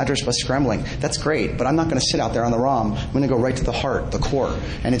claims all this address bus scrambling. That's great, but I'm not going to sit out there on the ROM. I'm going to go right to the heart, the core,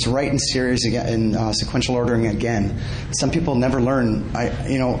 and it's right in series again, in sequential ordering again. Some people never learn.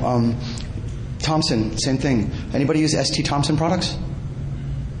 Thomson, same thing. Anybody use ST Thomson products?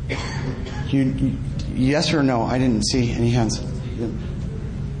 Yes or no? I didn't see any hands.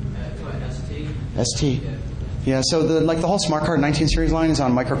 ST? ST. Yeah, so the whole Smartcard 19 series line is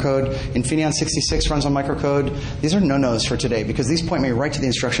on microcode. Infineon 66 runs on microcode. These are no-nos for today because these point me right to the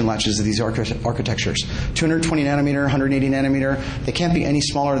instruction latches of these architectures. 220 nanometer, 180 nanometer. They can't be any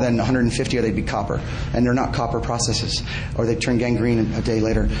smaller than 150 or they'd be copper. And they're not copper processes, or they turn gangrene a day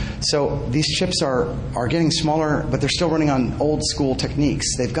later. So these chips are getting smaller, but they're still running on old school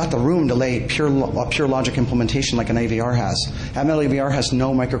techniques. They've got the room to lay a pure logic implementation like an AVR has. Atmel AVR has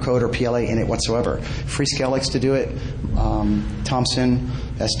no microcode or PLA in it whatsoever. Freescale likes to do it. Thomson,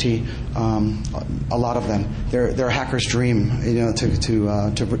 ST, a lot of them. They're a hacker's dream,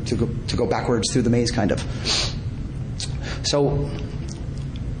 to go backwards through the maze, kind of. So,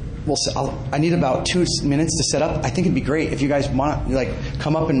 I need about 2 minutes to set up. I think it'd be great if you guys want to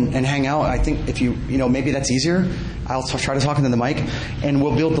come up and hang out. I think if maybe that's easier. I'll try to talk into the mic, and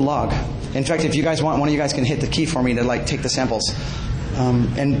we'll build the log. In fact, if you guys want, one of you guys can hit the key for me to take the samples.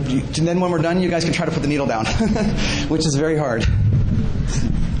 And then when we're done, you guys can try to put the needle down, which is very hard.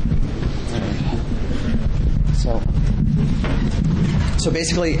 So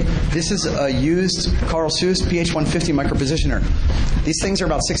basically, this is a used Carl Seuss PH150 micropositioner. These things are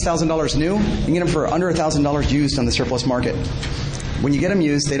about $6,000 new. You can get them for under $1,000 used on the surplus market. When you get them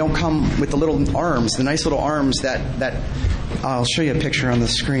used, they don't come with the little arms, the nice little arms that I'll show you a picture on the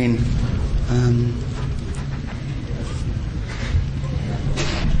screen.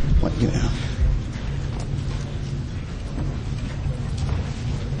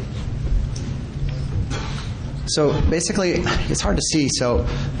 So basically, it's hard to see, so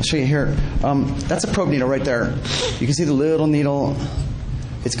I'll show you here. That's a probe needle right there. You can see the little needle.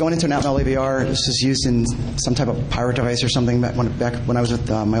 It's going into an Atmel AVR. This is used in some type of pirate device or something back when I was with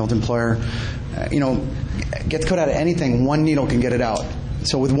my old employer. Get the code out of anything, one needle can get it out.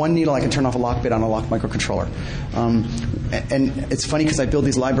 So with one needle, I can turn off a lock bit on a locked microcontroller. And it's funny because I build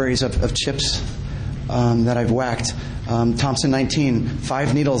these libraries of chips that I've whacked. Thomson 19,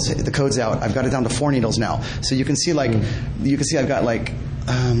 5 needles, the code's out. I've got it down to 4 needles now. So you can see I've got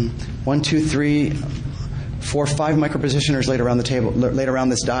 1, 2, 3, 4, 5 micropositioners laid around the table, laid around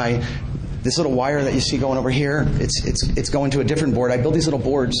this die. This little wire that you see going over here, it's going to a different board. I build these little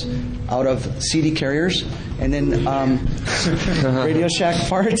boards out of CD carriers and then Radio Shack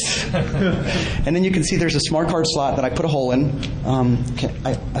parts. And then you can see there's a smart card slot that I put a hole in.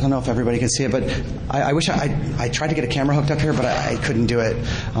 I don't know if everybody can see it, but I wish I tried to get a camera hooked up here, but I couldn't do it.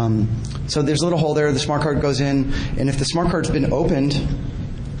 So there's a little hole there. The smart card goes in, and if the smart card's been opened,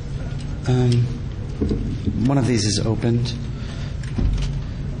 one of these is opened.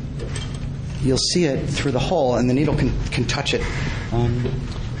 You'll see it through the hole, and the needle can touch it.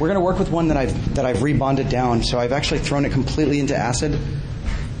 We're going to work with one that I've rebonded down. So I've actually thrown it completely into acid.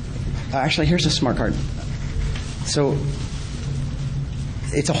 Actually, here's a smart card. So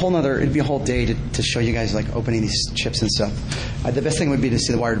it's a whole nother. It'd be a whole day to show you guys opening these chips and stuff. The best thing would be to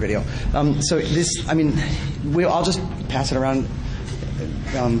see the wired video. So this, I'll just pass it around.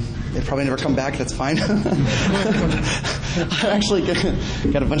 It'll probably never come back. That's fine. I actually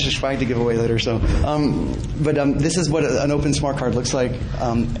got a bunch of swag to give away later. So, but this is what an open smart card looks like.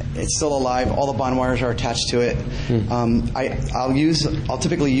 It's still alive. All the bond wires are attached to it. I'll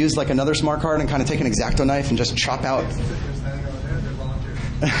typically use another smart card and kind of take an X-Acto knife and just chop out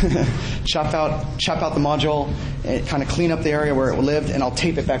the module, and kind of clean up the area where it lived, and I'll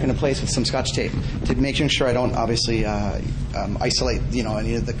tape it back into place with some Scotch tape to make sure I don't obviously isolate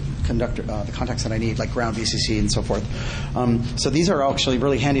any of the contacts that I need, like ground, VCC, and so forth. So these are actually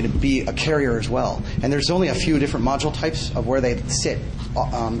really handy to be a carrier as well. And there's only a few different module types of where they sit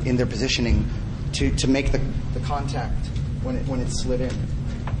in their positioning to make the contact when it's slid in.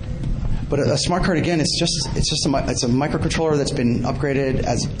 But a smart card, again, it's a microcontroller that's been upgraded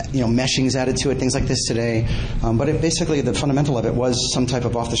as meshing is added to it, things like this today. But basically the fundamental of it was some type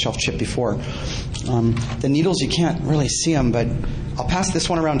of off-the-shelf chip before. The needles, you can't really see them, but I'll pass this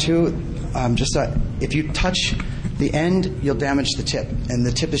one around too. If you touch the end, you'll damage the tip, and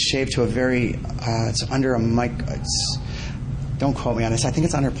the tip is shaved to a very it's under a mic. Don't quote me on this. I think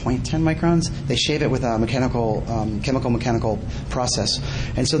it's under 0.10 microns. They shave it with a chemical process.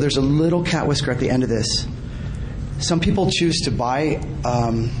 And so there's a little cat whisker at the end of this. Some people choose to buy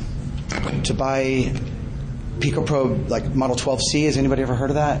PicoProbe like Model 12C. Has anybody ever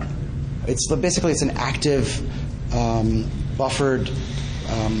heard of that? Basically it's an active buffered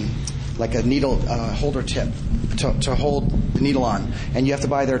like a needle holder tip to hold the needle on, and you have to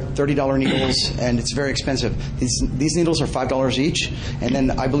buy their $30 needles, and it's very expensive. These needles are $5 each, and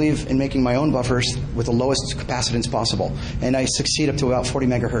then I believe in making my own buffers with the lowest capacitance possible, and I succeed up to about 40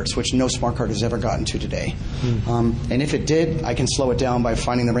 megahertz, which no smart card has ever gotten to today. And if it did, I can slow it down by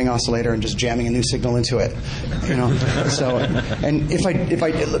finding the ring oscillator and just jamming a new signal into it. So, and if I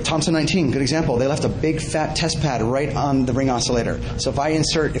Thompson 19, good example. They left a big fat test pad right on the ring oscillator. So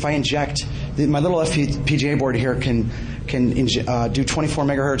if I inject, my little FPGA board here can do 24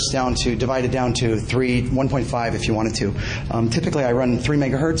 megahertz divided down to 1.5 if you wanted to. Typically I run 3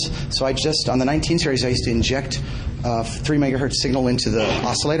 megahertz, so on the 19 series I used to inject 3 megahertz signal into the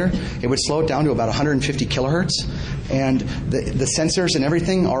oscillator. It would slow it down to about 150 kilohertz, and the sensors and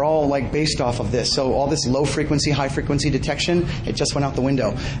everything are all like based off of this. So all this low frequency, high frequency detection, it just went out the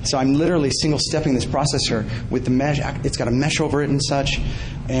window. So I'm literally single stepping this processor with the mesh. It's got a mesh over it and such,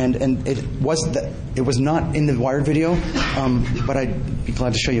 and it was not in the wired video, but I'd be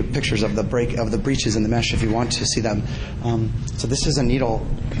glad to show you pictures of the breaches in the mesh if you want to see them. So this is a needle.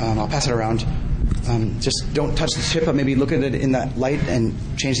 I'll pass it around. Just don't touch the chip, but maybe look at it in that light and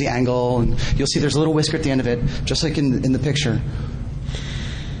change the angle, and you'll see there's a little whisker at the end of it, just like in the picture.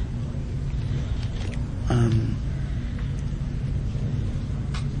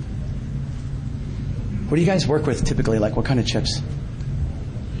 What do you guys work with typically? Like what kind of chips?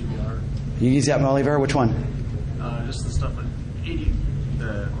 AVR. You use that AVR? Which one? Just the stuff with 80,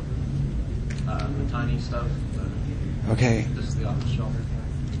 the tiny stuff. Okay. This is the off the shelf.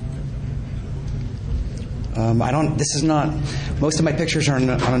 This is not. Most of my pictures are on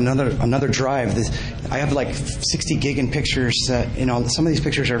another drive. I have like 60 gig in pictures. Some of these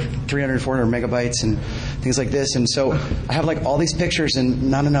pictures are 300, 400 megabytes and things like this. And so I have like all these pictures and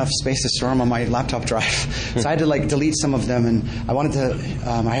not enough space to store them on my laptop drive. So I had to like delete some of them. And I wanted to.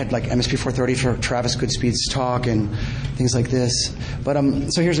 I had like MSP430 for Travis Goodspeed's talk and things like this. But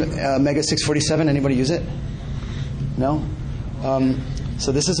so here's Mega 647. Anybody use it? No.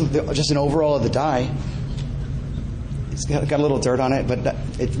 So this is just an overall of the die. It's got a little dirt on it, but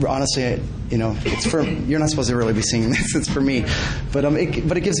honestly, it's for, you're not supposed to really be seeing this. It's for me, but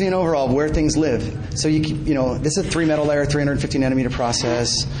it gives me an overall of where things live. So this is a 3 metal layer, 350 nanometer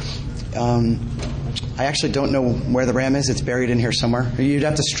process. I actually don't know where the RAM is. It's buried in here somewhere. You'd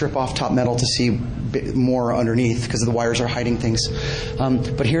have to strip off top metal to see more underneath because the wires are hiding things.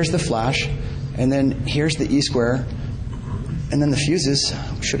 But here's the flash, and then here's the E square, and then the fuses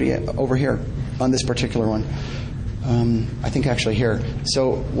should be over here on this particular one. I think actually here.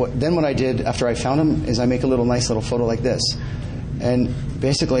 So what I did after I found them is I make a nice little photo like this, and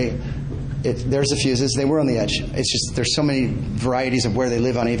basically there's the fuses. They were on the edge. It's just there's so many varieties of where they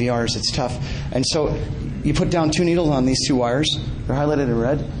live on AVRs. It's tough. And so you put down 2 needles on these 2 wires. They're highlighted in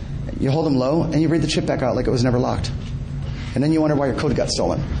red. You hold them low, and you read the chip back out like it was never locked. And then you wonder why your code got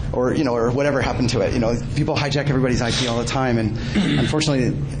stolen, or or whatever happened to it. People hijack everybody's IP all the time, and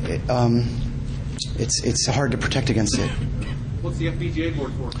unfortunately, it's hard to protect against it. What's the FPGA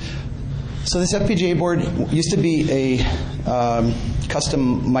board for? So this FPGA board used to be a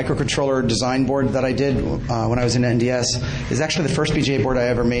custom microcontroller design board that I did when I was in NDS. It's actually the first FPGA board I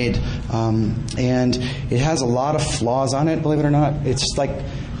ever made, and it has a lot of flaws on it, believe it or not. It's like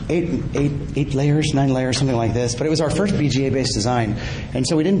 8 layers, 9 layers, something like this. But it was our first BGA-based design, and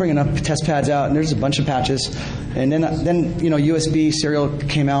so we didn't bring enough test pads out. And there's a bunch of patches, and then USB serial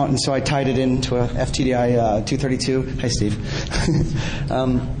came out, and so I tied it into a FTDI 232. Hi, Steve.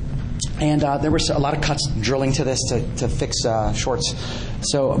 And there was a lot of cuts drilling to this to fix shorts.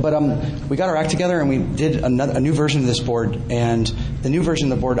 So, but we got our act together and we did a new version of this board. And the new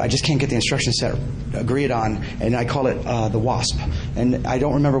version of the board, I just can't get the instruction set agreed on, and I call it the WASP. And I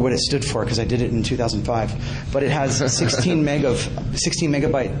don't remember what it stood for because I did it in 2005. But it has 16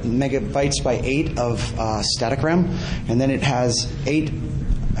 megabytes by 8 of static RAM, and then it has 8.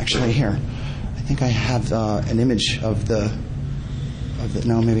 Actually, here, I think I have an image of the.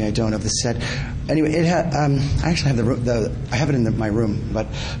 No, maybe I don't, of the set. Anyway, it had. I actually have I have it in my room, but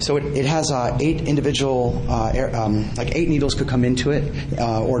so it has 8 individual, like 8 needles could come into it,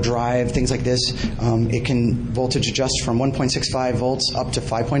 or drive things like this. It can voltage adjust from 1.65 volts up to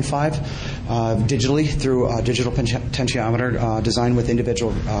 5.5 digitally through a digital potentiometer designed with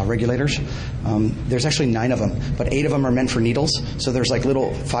individual regulators. There's actually 9 of them, but 8 of them are meant for needles. So there's like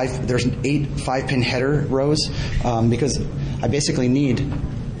little 5. There's 8 5-pin header rows because I basically need.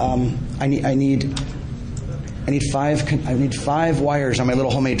 I need 5 wires on my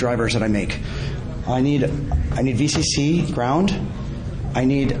little homemade drivers that I make. I need VCC ground. I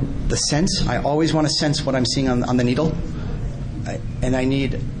need the sense. I always want to sense what I'm seeing on the needle. And I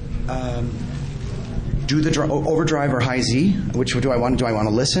need do the overdrive or high Z? Which do I want? Do I want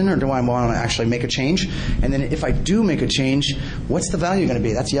to listen, or do I want to actually make a change? And then if I do make a change, what's the value going to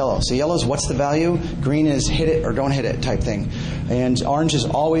be? That's yellow. So yellow is what's the value? Green is hit it or don't hit it type thing. And orange is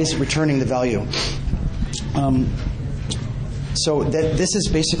always returning the value. So this is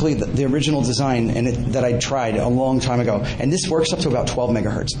basically the original design that I tried a long time ago. And this works up to about 12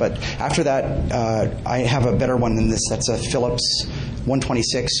 megahertz. But after that, I have a better one than this. That's a Philips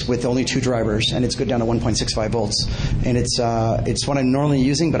 126 with only 2 drivers, and it's good down to 1.65 volts. And it's what I'm normally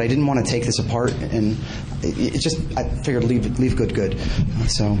using, but I didn't want to take this apart. And it just, I figured leave good.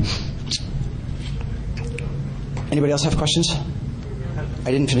 So, anybody else have questions?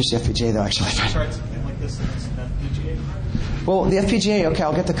 I didn't finish the FPGA though, actually. Try something like this in FPGA. Well, the FPGA, okay,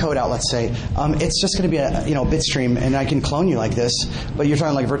 I'll get the code out, let's say. It's just going to be a bit stream, and I can clone you like this, but you're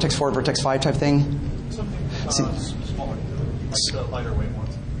talking like Vertex 4, Vertex 5 type thing? Something smaller, like the lighter weight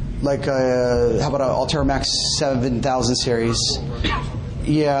ones. Like, how about an Altera Max 7000 series?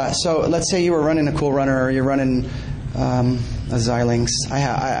 Yeah, so let's say you were running a Cool Runner, or you're running a Xilinx.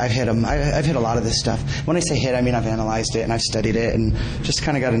 I've hit them. I've hit a lot of this stuff. When I say hit, I mean I've analyzed it and I've studied it and just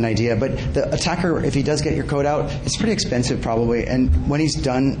kind of got an idea. But the attacker, if he does get your code out, it's pretty expensive probably. And when he's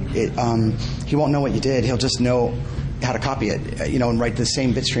done, he won't know what you did. He'll just know how to copy it, and write the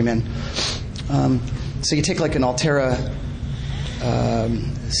same bit stream in. So you take like an Altera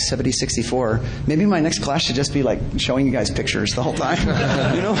 7064. Maybe my next class should just be like showing you guys pictures the whole time,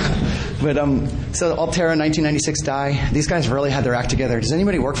 But so Altera 1996 die. These guys really had their act together. Does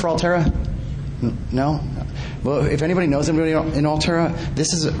anybody work for Altera? No? Well, if anybody knows anybody in Altera,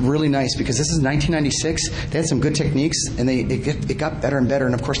 this is really nice because this is 1996. They had some good techniques, and it got better and better.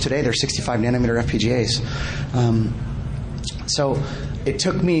 And of course, today they're 65 nanometer FPGAs. So it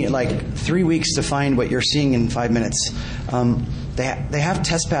took me like 3 weeks to find what you're seeing in 5 minutes. They have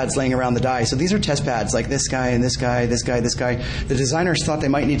test pads laying around the die. So these are test pads like this guy and this guy, this guy, this guy. The designers thought they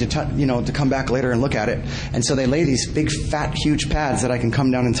might need to come back later and look at it. And so they lay these big, fat, huge pads that I can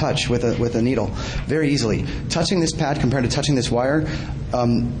come down and touch with a needle very easily. Touching this pad compared to touching this wire,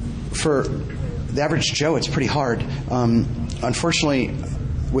 for the average Joe, it's pretty hard. Unfortunately,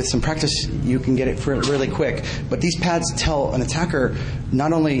 with some practice, you can get it really quick. But these pads tell an attacker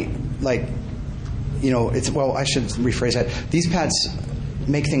not only I should rephrase that. These pads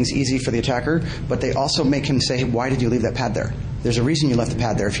make things easy for the attacker, but they also make him say, why did you leave that pad there? There's a reason you left the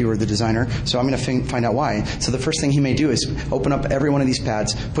pad there if you were the designer, so I'm going to find out why. So the first thing he may do is open up every one of these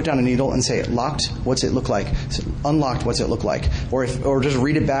pads, put down a needle, and say, locked, what's it look like? So, unlocked, what's it look like? Or just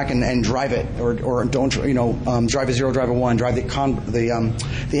read it back and drive it, or don't, drive a 0, drive a 1, drive the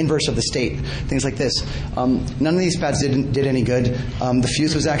inverse of the state, things like this. None of these pads did any good. The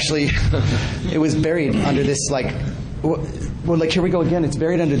fuse was actually, it was buried under this here we go again. It's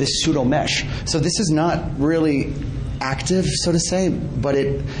buried under this pseudo mesh. So this is not really active, so to say, but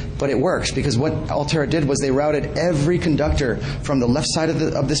it works because what Altera did was they routed every conductor from the left side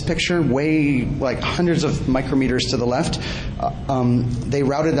of this picture, way like hundreds of micrometers to the left. They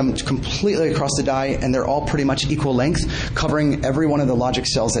routed them completely across the die, and they're all pretty much equal length, covering every one of the logic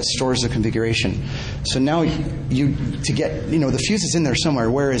cells that stores the configuration. So now the fuse is in there somewhere.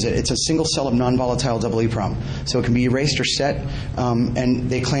 Where is it? It's a single cell of non-volatile EEPROM. So it can be erased or set,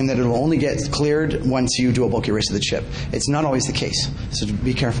 and they claim that it will only get cleared once you do a bulk erase of the chip. It's not always the case, so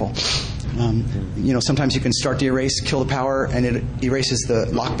be careful. Sometimes you can start the erase, kill the power, and it erases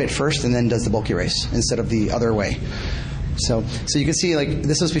the lock bit first and then does the bulk erase instead of the other way. So you can see,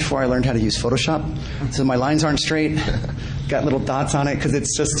 this was before I learned how to use Photoshop. So my lines aren't straight. Got little dots on it because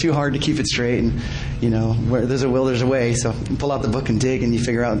it's just too hard to keep it straight. And, where there's a will, there's a way. So you pull out the book and dig, and you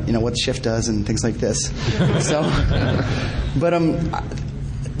figure out, what shift does and things like this.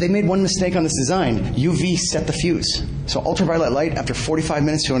 They made one mistake on this design. UV set the fuse. So ultraviolet light, after 45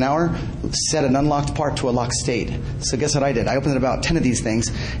 minutes to an hour, set an unlocked part to a locked state. So guess what I did? I opened about 10 of these things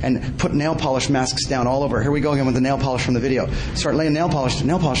and put nail polish masks down all over. Here we go again with the nail polish from the video. Start laying nail polish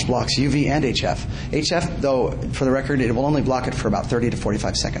blocks, UV and HF. HF, though, for the record, it will only block it for about 30 to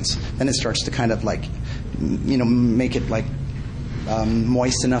 45 seconds. Then it starts to kind of make it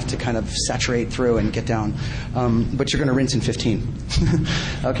moist enough to kind of saturate through and get down. But you're going to rinse in 15.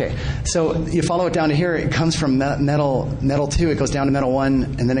 Okay, so you follow it down to here. It comes from metal 2. It goes down to metal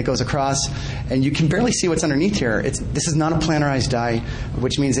 1, and then it goes across. And you can barely see what's underneath here. This is not a planarized die,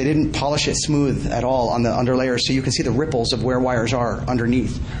 which means they didn't polish it smooth at all on the underlayer, so you can see the ripples of where wires are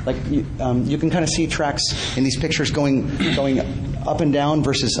underneath. You can kind of see tracks in these pictures going up and down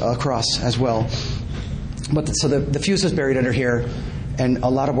versus across as well. So the fuse was buried under here, and a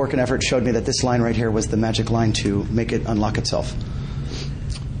lot of work and effort showed me that this line right here was the magic line to make it unlock itself.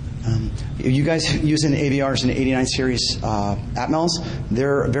 You guys using AVRs and 89 series Atmels,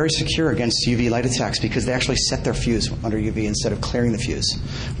 they're very secure against UV light attacks because they actually set their fuse under UV instead of clearing the fuse.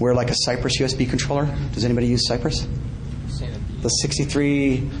 Where like a Cypress USB controller, does anybody use Cypress? The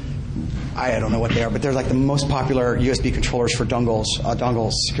 63, I don't know what they are, but they're like the most popular USB controllers for dongles,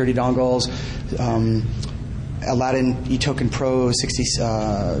 security dongles. Aladdin eToken Pro 60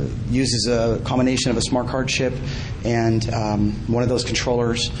 uses a combination of a smart card chip and one of those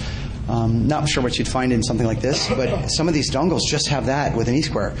controllers. Not sure what you'd find in something like this, but some of these dongles just have that with an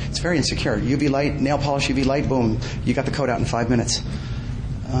E-square. It's very insecure. UV light, nail polish UV light, boom, you got the code out in 5 minutes.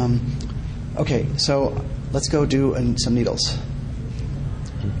 Okay, so let's go do some needles.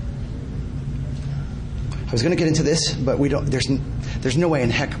 I was going to get into this, but we don't. There's no way in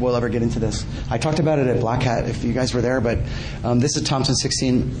heck we'll ever get into this. I talked about it at Black Hat if you guys were there, but this is Thomson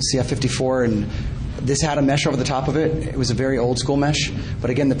 16 CF54, and this had a mesh over the top of it. It was a very old school mesh, but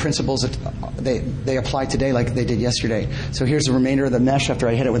again, the principles that they apply today like they did yesterday. So here's the remainder of the mesh after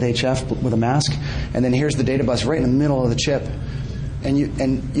I hit it with HF with a mask, and then here's the data bus right in the middle of the chip. And you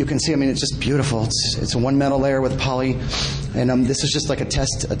can see, I mean, it's just beautiful. It's a one metal layer with poly, and this is just like a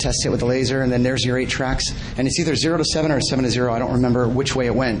test hit with a laser, and then there's your 8 tracks, and it's either 0 to 7 or 7 to 0. I don't remember which way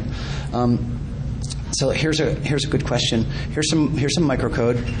it went. So here's a good question. Here's some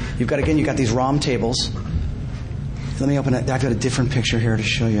microcode. You got these ROM tables. Let me open it. I've got a different picture here to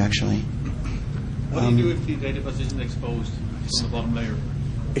show you actually. What do you do if the data bus isn't exposed on the bottom layer?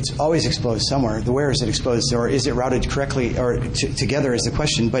 It's always exposed somewhere. Where is it exposed, or is it routed correctly, or together is the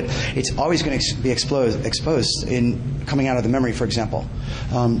question. But it's always going to be exposed in coming out of the memory, for example.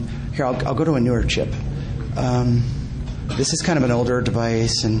 Here, I'll go to a newer chip. This is kind of an older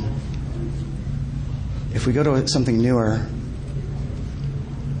device, and if we go to something newer,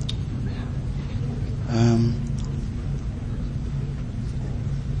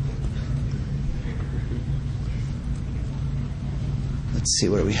 let's see,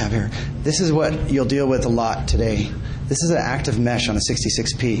 what do we have here? This is what you'll deal with a lot today. This is an active mesh on a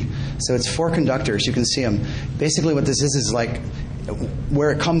 66P. So it's 4 conductors. You can see them. Basically what this is like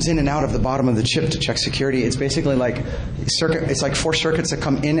where it comes in and out of the bottom of the chip to check security. It's basically like it's like 4 circuits that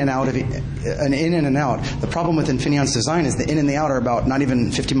come in and out of an in and an out. The problem with Infineon's design is the in and the out are about not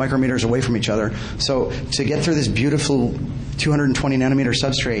even 50 micrometers away from each other. So to get through this beautiful 220 nanometer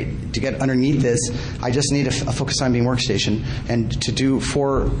substrate, to get underneath this, I just need a focus time beam workstation, and to do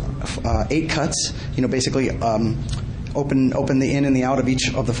 8 cuts, basically open the in and the out of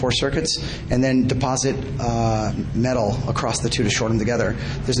each of the 4 circuits, and then deposit metal across the 2 to short them together.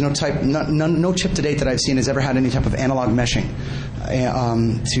 There's no chip to date that I've seen has ever had any type of analog meshing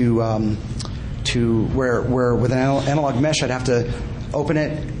to where with an analog mesh I'd have to open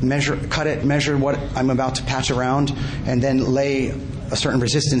it, cut it, measure what I'm about to patch around, and then lay a certain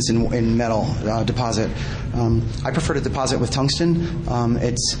resistance in metal deposit. I prefer to deposit with tungsten,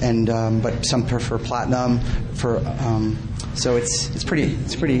 but some prefer platinum. So it's pretty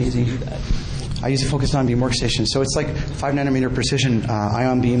easy. I use a focus time beam workstation, so it's like 5 nanometer precision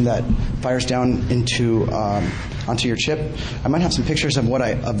ion beam that fires down onto your chip. I might have some pictures of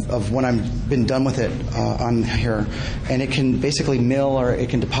of when I've been done with it on here, and it can basically mill, or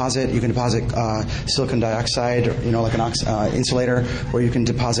it can deposit. You can deposit silicon dioxide, like an insulator, or you can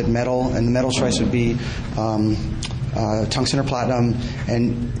deposit metal, and the metal choice would be tungsten or platinum,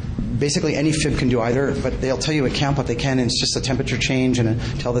 and basically any fib can do either, but they'll tell you at camp what they can, and it's just a temperature change, and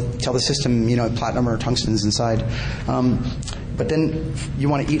tell the system, platinum or tungsten's inside. But then you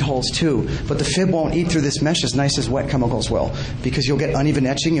want to eat holes too. But the fib won't eat through this mesh as nice as wet chemicals will, because you'll get uneven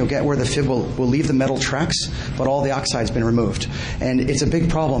etching. You'll get where the fib will leave the metal tracks, but all the oxide's been removed. And it's a big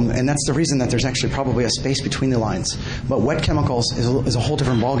problem, and that's the reason that there's actually probably a space between the lines. But wet chemicals is a whole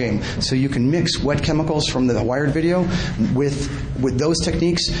different ballgame. So you can mix wet chemicals from the wired video with those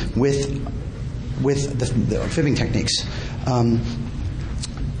techniques with the fibbing techniques.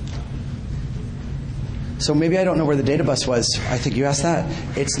 So maybe I don't know where the data bus was. I think you asked that.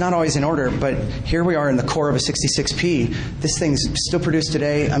 It's not always in order, but here we are in the core of a 66P. This thing's still produced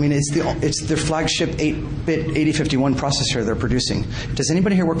today. I mean, it's their flagship 8-bit 8051 processor they're producing. Does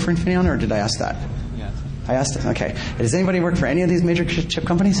anybody here work for Infineon, or did I ask that? Yes. I asked it? Okay. Does anybody work for any of these major chip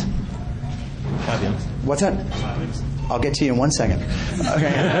companies? What's that? I'll get to you in 1 second.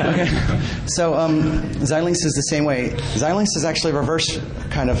 Okay. So Xilinx is the same way. Xilinx is actually reverse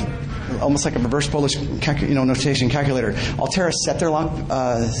kind of, almost like a reverse Polish notation calculator. Altera set their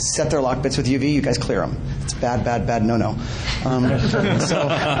lock bits with UV. You guys clear them. It's bad no.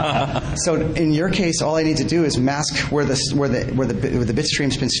 So in your case, all I need to do is mask where the bit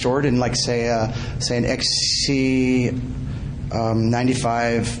stream's been stored in, like say an XC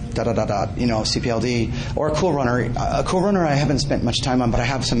 95 CPLD, or a Cool Runner. A Cool Runner I haven't spent much time on, but I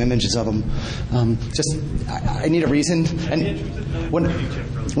have some images of them. I need a reason. And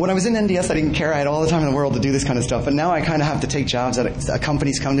when I was in NDS, I didn't care. I had all the time in the world to do this kind of stuff. But now I kind of have to take jobs that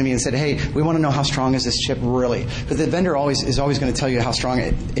companies come to me and said, hey, we want to know how strong is this chip really? Because the vendor is always going to tell you how strong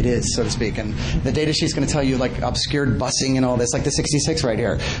it is, so to speak. And the data sheet's going to tell you like obscured busing and all this, like the 66 right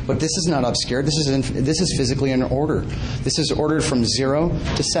here. But this is not obscured. This is physically in order. This is ordered from 0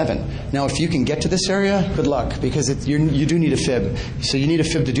 to 7. Now, if you can get to this area, good luck, because you do need a fib. So you need a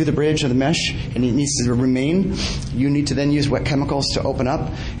fib to do the bridge or the mesh, and it needs to remain. You need to then use wet chemicals to open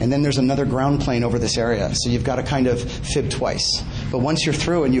up, and then there's another ground plane over this area. So you've got to kind of fib twice. But once you're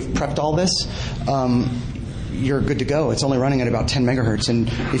through and you've prepped all this, you're good to go. It's only running at about 10 megahertz. And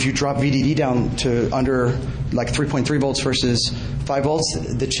if you drop VDD down to under like 3.3 volts versus 5 volts,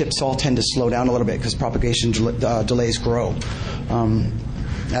 the chips all tend to slow down a little bit because propagation delays grow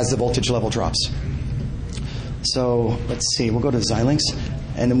as the voltage level drops. So let's see. We'll go to Xilinx.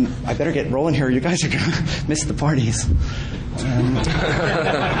 And then I better get rolling here. You guys are going to miss the parties. Okay.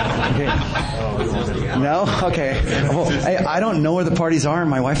 No? Okay. Well, I don't know where the parties are.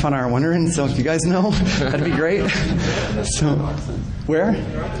 My wife and I are wondering, so if you guys know, that'd be great. So, where?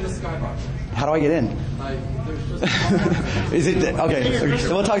 How do I get in? Is it okay?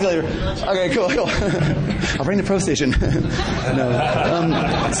 So we'll talk to you later. Okay, cool. I'll bring the Pro Station.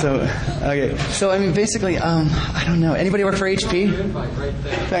 No. So I mean, basically, I don't know. Anybody work for HP?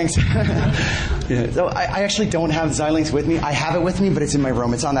 Thanks. Yeah. So I actually don't have Xilinx with me. I have it with me, but it's in my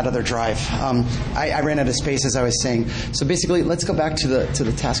room. It's on that other drive. I ran out of space, as I was saying. So basically, let's go back to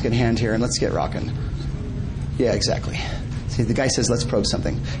the task at hand here, and let's get rocking. Yeah, exactly. See, the guy says, let's probe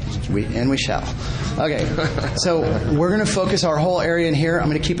something. And we shall. Okay. So we're going to focus our whole area in here. I'm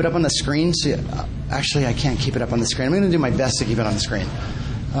going to keep it up on the screen. So, actually, I can't keep it up on the screen. I'm going to do my best to keep it on the screen.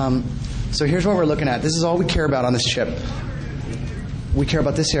 So here's what we're looking at. This is all we care about on this chip. We care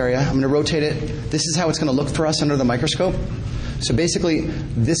about this area. I'm going to rotate it. This is how it's going to look for us under the microscope. So basically,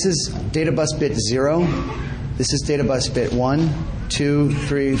 this is data bus bit 0. This is data bus bit 1, 2,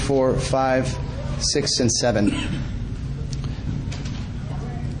 3, 4, 5, 6, and 7.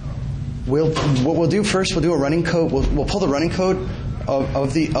 What we'll do first, we'll do a running code. We'll pull the running code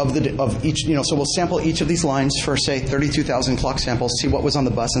of each. So we'll sample each of these lines for say 32,000 clock samples, see what was on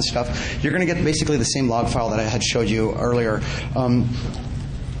the bus and stuff. You're going to get basically the same log file that I had showed you earlier.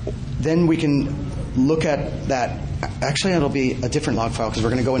 Then we can look at that. Actually, it'll be a different log file because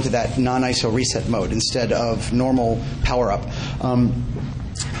we're going to go into that non-ISO reset mode instead of normal power up.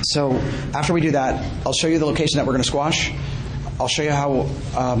 So after we do that, I'll show you the location that we're going to squash. I'll show you how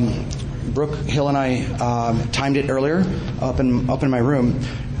Brooke Hill and I timed it earlier up in my room,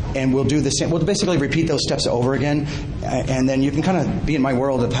 and we'll do the same. We'll basically repeat those steps over again, and then you can kind of be in my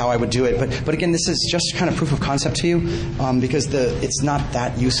world of how I would do it. But again, this is just kind of proof of concept to you because it's not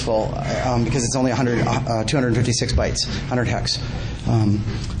that useful because it's only 256 bytes, 100 hex.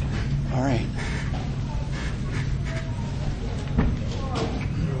 All right.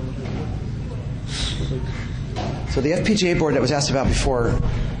 So the FPGA board that was asked about before,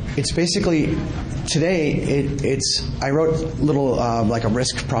 it's basically today. I wrote little like a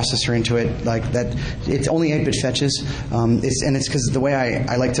RISC processor into it, like that. It's only 8-bit fetches, it's because the way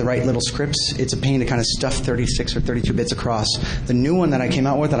I like to write little scripts. It's a pain to kind of stuff 36 or 32 bits across. The new one that I came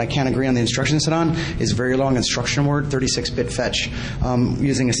out with that I can't agree on the instruction set on is very long instruction word, 36-bit fetch,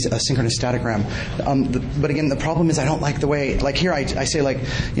 using a synchronous static RAM. But again, the problem is I don't like the way. Like here, I say like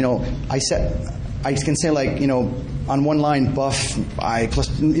I can say like, on one line buff, I'm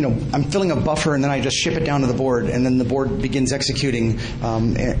filling a buffer and then I just ship it down to the board and then the board begins executing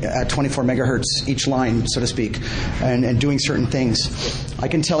at 24 megahertz each line, so to speak, and doing certain things. I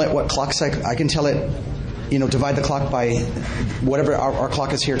can tell it what clock cycle, I can tell it, divide the clock by whatever our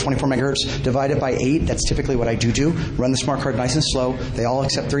clock is here, 24 megahertz, divide it by 8. That's typically what I do. Run the smart card nice and slow. They all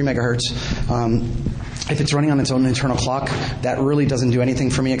accept 3 megahertz. If it's running on its own internal clock, that really doesn't do anything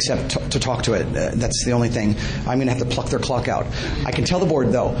for me except to talk to it. That's the only thing. I'm going to have to pluck their clock out. I can tell the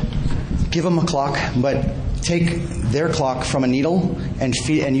board, though, give them a clock, but take their clock from a needle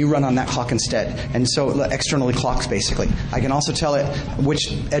and you run on that clock instead. And so externally clocks, basically. I can also tell it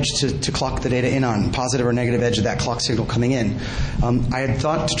which edge to clock the data in on, positive or negative edge of that clock signal coming in. I had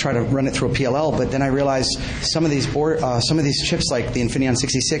thought to try to run it through a PLL, but then I realized some of these chips, like the Infineon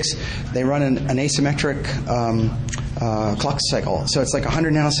 66, they run an asymmetric clock cycle. So it's like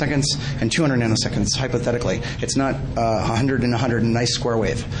 100 nanoseconds and 200 nanoseconds, hypothetically. It's not 100 and 100 in nice square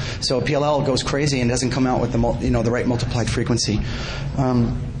wave. So a PLL goes crazy and doesn't come out with the right multiplied frequency.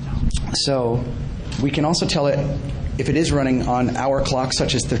 So we can also tell it if it is running on our clock,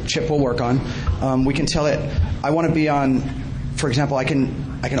 such as the chip we'll work on, we can tell it, I want to be on, for example, I can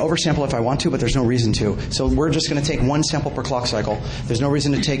oversample if I want to, but there's no reason to. So we're just going to take one sample per clock cycle. There's no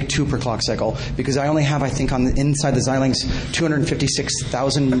reason to take 2 per clock cycle because I only have, I think, on the inside the Xilinx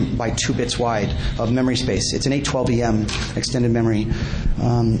 256,000 by 2 bits wide of memory space. It's an 812 extended memory.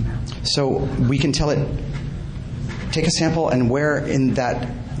 So we can tell it, take a sample and where in that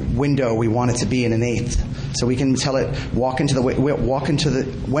window we want it to be in an eighth. So we can tell it when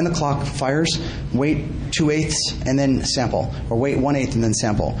the clock fires, wait 2/8 and then sample, or wait 1/8 and then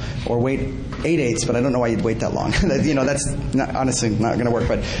sample, or wait 8/8, but I don't know why you'd wait that long. That's not, honestly not going to work.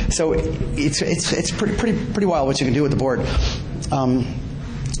 But so it's pretty wild what you can do with the board.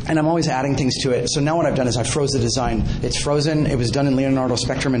 And I'm always adding things to it. So now what I've done is I froze the design. It's frozen. It was done in Leonardo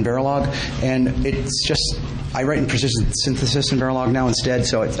Spectrum and Verilog, and it's just, I write in precision synthesis in Verilog now instead,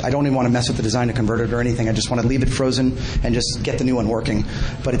 so I don't even want to mess with the design to convert it or anything. I just want to leave it frozen and just get the new one working.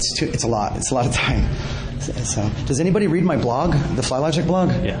 But it's a lot. It's a lot of time. So, does anybody read my blog, the FlyLogic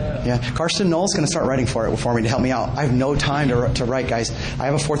blog? Yeah. Karsten Knoll's going to start writing for me to help me out. I have no time to write, guys. I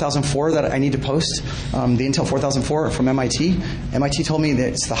have a 4004 that I need to post, the Intel 4004 from MIT. MIT told me that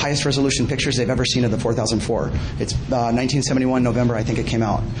it's the highest resolution pictures they've ever seen of the 4004. It's 1971 November, I think it came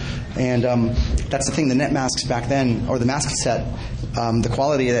out. And that's the thing, the net masks back then, or the mask set, the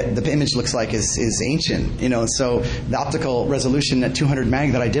quality that the image looks like is ancient, so the optical resolution at 200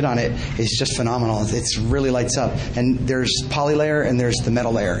 meg that I did on it is just phenomenal. It's really lights up. And there's poly layer and there's the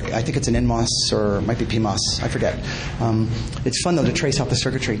metal layer. I think it's an NMOS or it might be PMOS. I forget. It's fun, though, to trace out the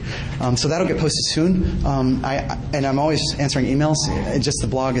circuitry. So that'll get posted soon. And I'm always answering emails. Just the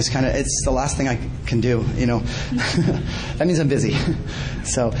blog is it's the last thing I can do, That means I'm busy.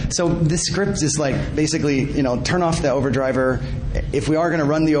 So this script is like basically, turn off the overdriver. If we are going to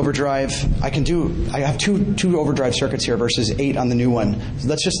run the overdrive, I have two overdrive circuits here versus 8 on the new one. So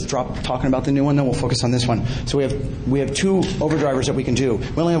let's just drop talking about the new one, then we'll focus on this one. So we have 2 overdrivers that we can do.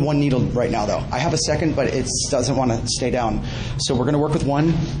 We only have 1 needle right now, though. I have a second, but it doesn't want to stay down. So we're going to work with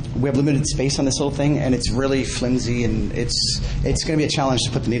 1. We have limited space on this little thing, and it's really flimsy, and it's going to be a challenge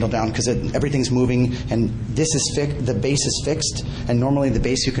to put the needle down because everything's moving, and this is fixed. The base is fixed, and normally the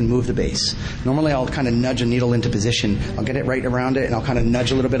base, you can move the base. Normally I'll kind of nudge a needle into position. I'll get it right around it, and I'll kind of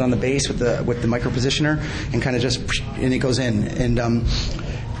nudge a little bit on the base with the micro positioner, and kind of and it goes in. And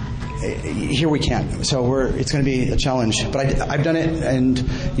here we can't. So it's going to be a challenge. But I've done it, and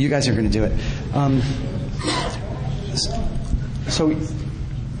you guys are going to do it. So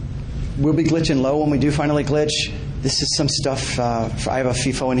we'll be glitching low when we do finally glitch. This is some stuff. I have a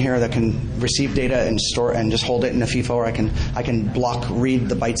FIFO in here that can receive data and store and just hold it in a FIFO, or I can read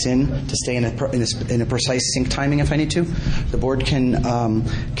the bytes in to stay in a precise sync timing if I need to. The board can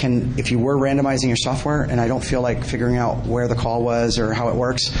if you were randomizing your software and I don't feel like figuring out where the call was or how it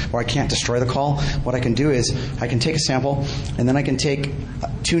works, or I can't destroy the call, what I can do is I can take a sample and then I can take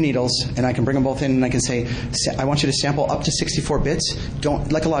 2 needles and I can bring them both in and I can say, I want you to sample up to 64 bits.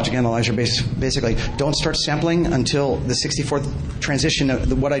 Don't, like a logic analyzer, basically. Don't start sampling until the 64th transition of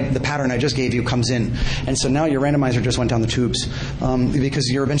the pattern I just gave you comes in. And so now your randomizer just went down the tubes because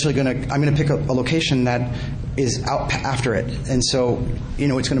you're eventually I'm going to pick a location that is out after it. And so,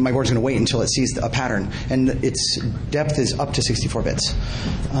 my board's going to wait until it sees a pattern. And its depth is up to 64 bits.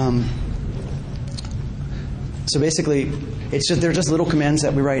 So basically, they're just little commands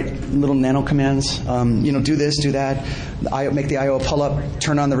that we write, little nano commands. Do this, do that. Make the I/O pull up,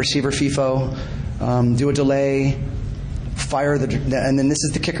 turn on the receiver FIFO, do a delay, fire and then this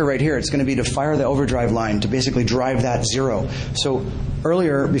is the kicker right here. It's going to be to fire the overdrive line to basically drive that 0. So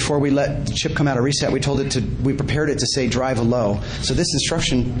earlier, before we let the chip come out of reset, we prepared it to say drive a low. So this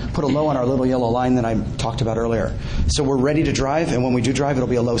instruction put a low on our little yellow line that I talked about earlier. So we're ready to drive, and when we do drive, it'll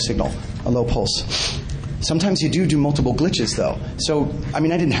be a low signal, a low pulse. Sometimes you do multiple glitches, though. So, I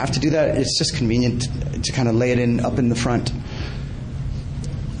didn't have to do that. It's just convenient to kind of lay it up in the front.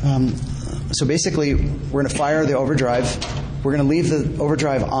 So basically, we're going to fire the overdrive. We're going to leave the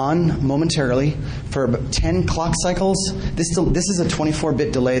overdrive on momentarily for about 10 clock cycles. This is a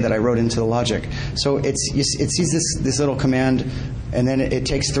 24-bit delay that I wrote into the logic. So it sees this little command, and then it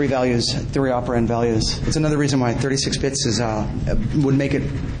takes 3 operand values. It's another reason why 36 bits would make it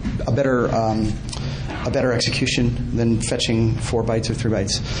a better execution than fetching 4 bytes or 3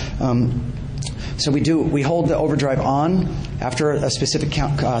 bytes. So we hold the overdrive on after a specific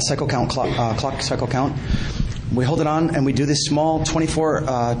clock cycle count. We hold it on and we do this small 24,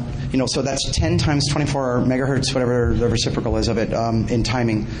 so that's 10 times 24 megahertz, whatever the reciprocal is of it in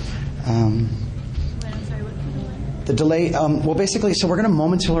timing. I'm sorry, what The delay, well, basically, so we're going to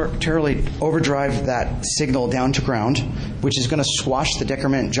momentarily overdrive that signal down to ground, which is going to squash the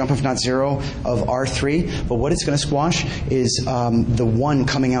decrement jump if not zero of R3. But what it's going to squash is the 1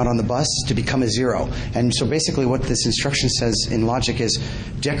 coming out on the bus to become a 0. And so basically what this instruction says in logic is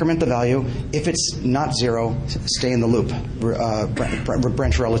decrement the value. If it's not 0, stay in the loop,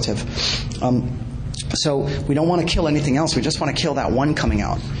 branch relative. So we don't want to kill anything else. We just want to kill that 1 coming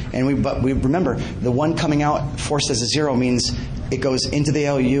out. But we remember the 1 coming out forced as a 0 means it goes into the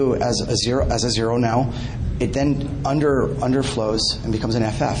LU as a 0 now. It then underflows and becomes an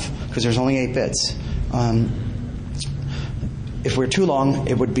FF because there's only 8 bits. If we're too long,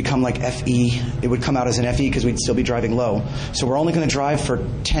 it would become like FE. It would come out as an FE because we'd still be driving low. So we're only going to drive for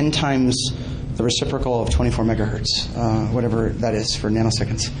 10 times the reciprocal of 24 megahertz, whatever that is for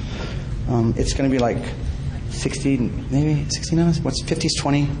nanoseconds. It's going to be like 60, maybe 60 nanos. What's 50 is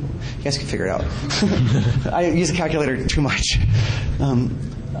 20? You guys can figure it out. I use a calculator too much.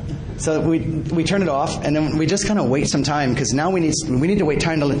 So we turn it off, and then we just kind of wait some time because now we need to wait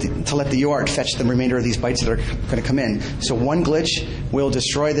time to let the UART fetch the remainder of these bytes that are going to come in. So one glitch will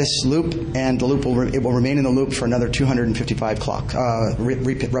destroy this loop, and the loop will remain in the loop for another 255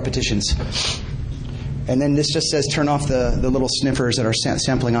 repetitions. And then this just says turn off the little sniffers that are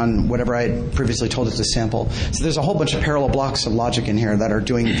sampling on whatever I had previously told it to sample. So there's a whole bunch of parallel blocks of logic in here that are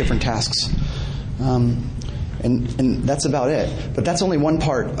doing different tasks. And that's about it. But that's only one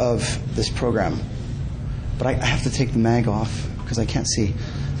part of this program. But I have to take the mag off because I can't see.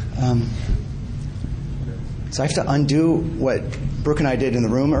 So I have to undo what Brooke and I did in the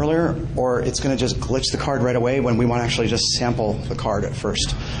room earlier, or it's going to just glitch the card right away when we want to actually just sample the card at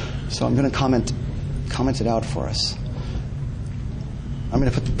first. So I'm going to comment it out for us. I'm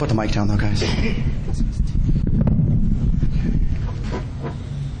going to put the mic down though, guys.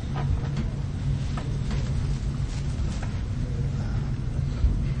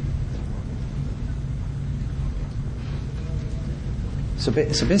 So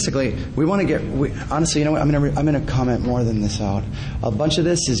basically, we want to get. Honestly, you know what? I'm going to comment more than this out. A bunch of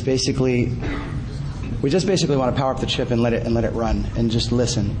this is basically, we just basically want to power up the chip and let it run and just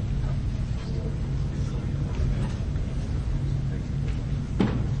listen.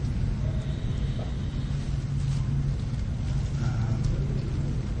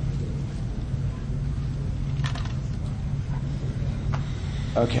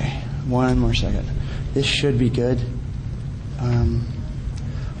 Okay, one more second. This should be good.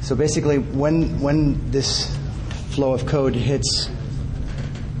 So basically, when this flow of code hits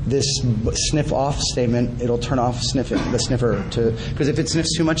this sniff off statement, it'll turn off the sniffer because if it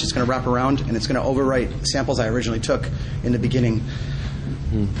sniffs too much, it's going to wrap around and it's going to overwrite samples I originally took in the beginning.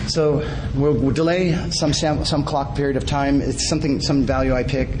 So we'll delay some clock period of time. It's some value I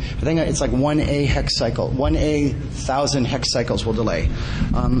pick. I think it's like 1A hex cycle. 1A 1,000 hex cycles will delay.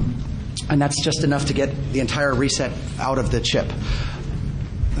 And that's just enough to get the entire reset out of the chip.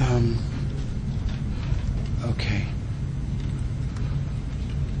 Okay.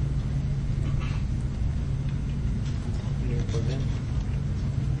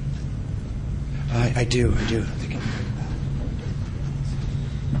 I do.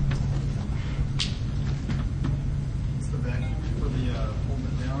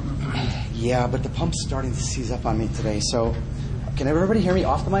 Yeah, but the pump's starting to seize up on me today. So, can everybody hear me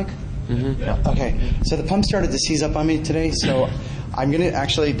off the mic? Mm-hmm. Yeah. Okay. So the pump started to seize up on me today. So I'm going to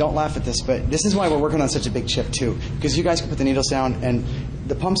actually, don't laugh at this, but this is why we're working on such a big chip too, because you guys can put the needles down and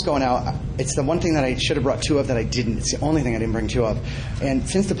the pump's going out. It's the one thing that I should have brought 2 of that I didn't. It's the only thing I didn't bring 2 of. And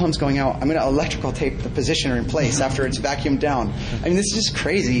since the pump's going out, I'm going to electrical tape the positioner in place after it's vacuumed down. I mean, this is just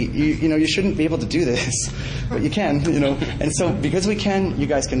crazy. You shouldn't be able to do this, but you can, And so because we can, you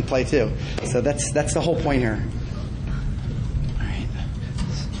guys can play too. So that's the whole point here. All right.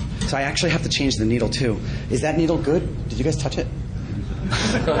 So I actually have to change the needle too. Is that needle good? Did you guys touch it?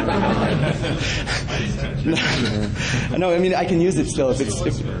 No, I mean I can use it still if it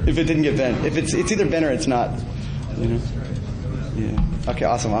didn't get bent. If it's either bent or it's not. Yeah. Okay.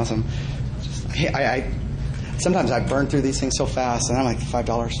 Awesome. I sometimes I burn through these things so fast, and I'm like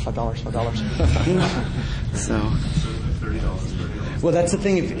 $5. So. $30. Well, that's the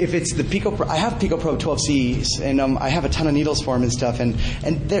thing. If it's the Pico, I have Pico Pro 12Cs, and I have a ton of needles for them and stuff, and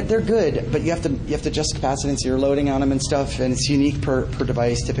they're good, but you have to adjust capacitance. You're loading on them and stuff, and it's unique per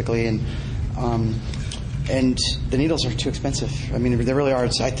device typically, and the needles are too expensive. I mean, they really are.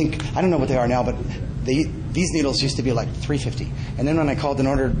 I don't know what they are now, but these needles used to be like $350, and then when I called and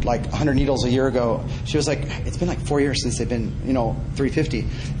ordered like 100 needles a year ago, she was like, "It's been like 4 years since they've been, $350,"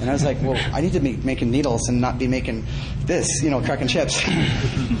 and I was like, "Well, I need to be making needles and not be making this, cracking chips,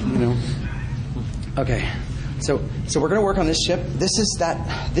 Okay, So we're going to work on this chip. This is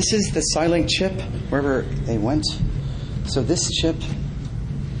the Silent chip, wherever they went. So this chip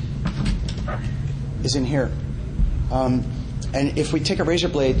is in here. And if we take a razor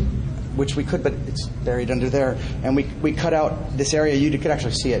blade, which we could, but it's buried under there, and we cut out this area, you could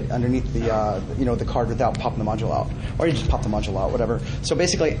actually see it underneath the card without popping the module out, or you just pop the module out, whatever. So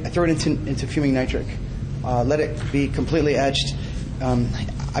basically, I throw it into fuming nitric, let it be completely etched.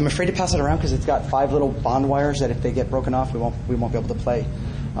 I'm afraid to pass it around because it's got 5 little bond wires that if they get broken off, we won't be able to play.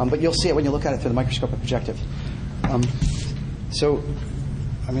 But you'll see it when you look at it through the microscope objective. So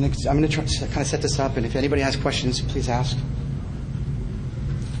I'm going to try to kind of set this up, and if anybody has questions, please ask.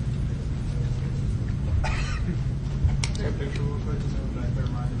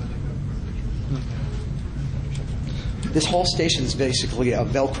 This whole station is basically a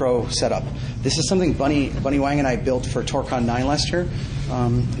Velcro setup. This is something Bunny Wang and I built for TorCon 9 last year.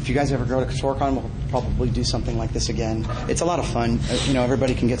 If you guys ever go to TorCon, we'll probably do something like this again. It's a lot of fun.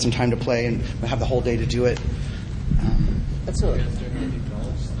 Everybody can get some time to play, and we have the whole day to do it. That's it.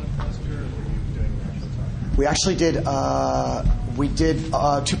 We actually did. We did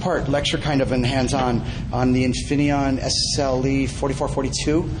a 2-part lecture, kind of, and hands-on on the Infineon SLE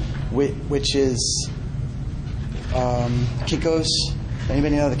 4442, which is Kinko's.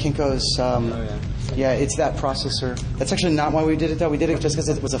 Anybody know the Kinko's? Yeah, it's that processor. That's actually not why we did it, though. We did it just because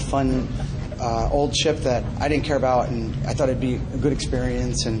it was a fun old chip that I didn't care about, and I thought it'd be a good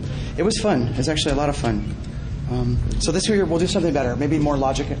experience, and it was fun. It was actually a lot of fun. So this year we'll do something better, maybe more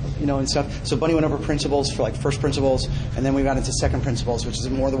logic, and stuff. So Bunny went over principles for like first principles, and then we got into second principles, which is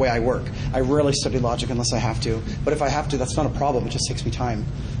more the way I work. I rarely study logic unless I have to, but if I have to, that's not a problem. It just takes me time.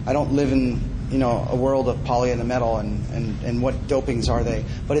 I don't live in a world of poly and the metal and what dopings are they,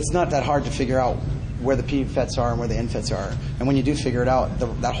 but it's not that hard to figure out where the P FETs are and where the N FETs are. And when you do figure it out,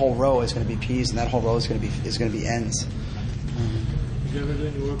 that whole row is going to be P's, and that whole row is going to be N's. Did you ever do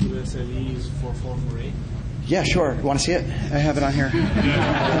any work with SLEs 4448? Yeah, sure. You want to see it? I have it on here.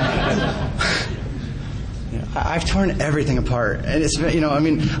 I've torn everything apart, and it's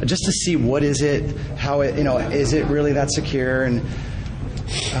just to see what is it, how it, is it really that secure, and.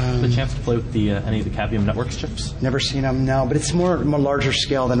 The chance to play with any of the Cavium Networks chips? Never seen them, no, but it's more larger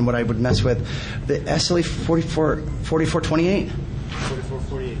scale than what I would mess with. The SLE 4428?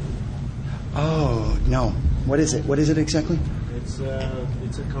 4448. Oh, no. What is it? What is it exactly? It's a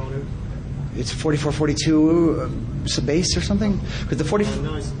counter. It's 4442 base or something? Because the 40.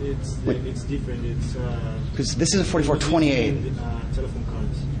 No, it's different. It's because this is a 4428. Telephone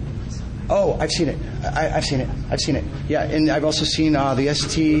cards. Oh, I've seen it. I've seen it. Yeah, and I've also seen the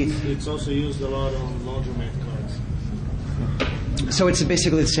ST. It's also used a lot on laundromat cards. So it's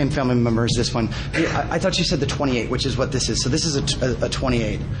basically the same family member as this one. I thought you said the 28, which is what this is. So this is a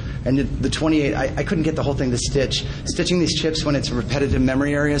 28. And the 28, I couldn't get the whole thing to stitch. Stitching these chips when it's repetitive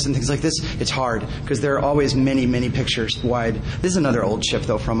memory areas and things like this, it's hard because there are always many, many pictures wide. This is another old chip,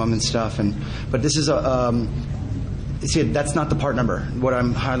 though, from them and stuff. But this is a... see, that's not the part number, what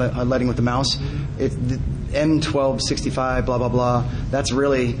I'm highlighting with the mouse. It's the M1265, blah, blah, blah. That's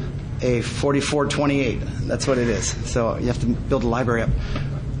really a 4428. That's what it is. So you have to build a library up.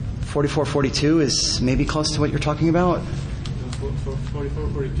 4442 is maybe close to what you're talking about.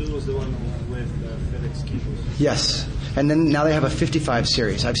 4442 was the one with FedEx cables. Yes. And then now they have a 55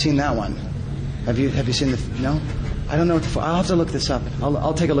 series. I've seen that one. Have you seen the... No? I don't know what I'll have to look this up.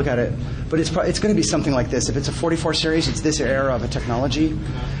 I'll take a look at it. But it's going to be something like this. If it's a 44 series, it's this era of a technology.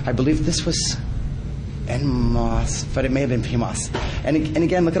 I believe this was NMOS, but it may have been PMOS. And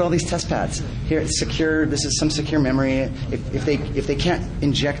again, look at all these test pads. Here it's secure. This is some secure memory. If they can't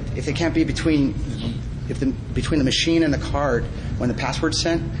inject, if they can't be between the machine and the card when the password's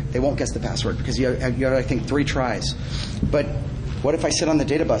sent, they won't guess the password because you have I think 3 tries. But what if I sit on the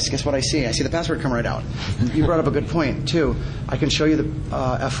data bus? Guess what I see? I see the password come right out. You brought up a good point, too. I can show you the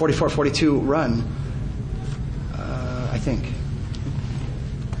F4442 run, I think.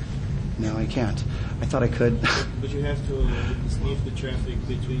 No, I can't. I thought I could. But you have to sniff the traffic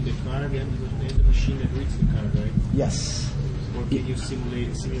between the card and the machine that reads the card, right? Yes. Or can you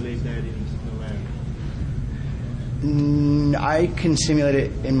simulate that in the lab? I can simulate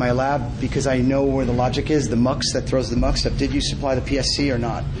it in my lab because I know where the logic is, the mux that throws the mux up. Did you supply the PSC or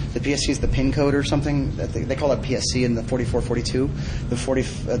not? The PSC is the pin code or something. They call it PSC in the 4442, the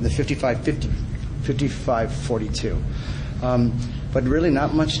 5542. But really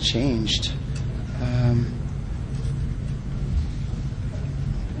not much changed.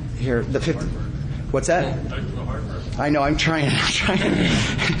 Here, the 50. What's that? I know, I'm trying.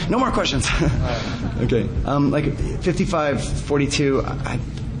 No more questions. Okay. Like 5542,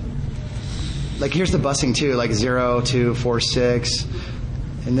 like here's the busing too, like 0, 2, 4, 6.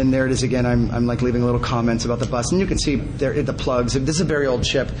 And then there it is again. I'm like leaving little comments about the bus. And you can see there the plugs. This is a very old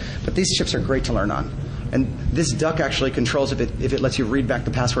chip, but these chips are great to learn on. And this duck actually controls if it lets you read back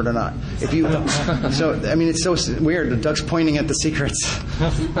the password or not. If you, so I mean, it's so weird. The duck's pointing at the secrets.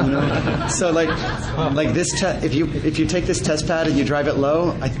 You know? So like this if you take this test pad and you drive it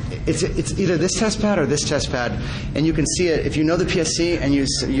low, it's either this test pad or this test pad, and you can see it. If you know the PSC and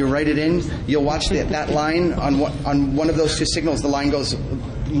you write it in, you'll watch that line on one of those two signals. The line goes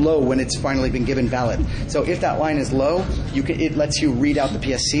low when it's finally been given valid. So if that line is low, it lets you read out the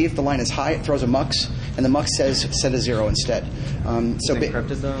PSC. If the line is high, it throws a mux, and the mux says set a 0 instead. Is it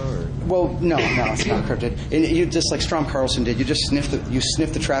encrypted though? Or? Well, no, it's not encrypted. And you just like Strom Carlson did. You just sniff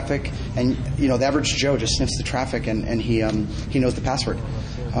the traffic, and the average Joe just sniffs the traffic, and he knows the password.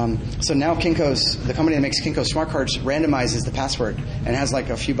 So now the company that makes Kinko Smartcards randomizes the password and has like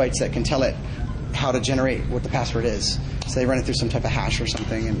a few bytes that can tell it how to generate what the password is. So they run it through some type of hash or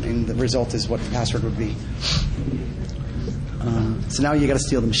something, and the result is what the password would be. So now you got to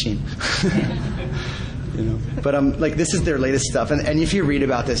steal the machine. But like this is their latest stuff, and if you read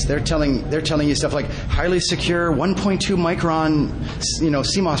about this, they're telling you stuff like highly secure 1.2 micron,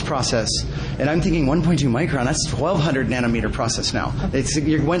 CMOS process, and I'm thinking 1.2 micron, that's 1200 nanometer process now.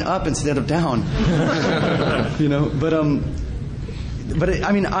 You went up instead of down, But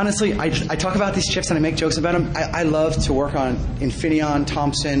I mean, honestly, I talk about these chips and I make jokes about them. I love to work on Infineon,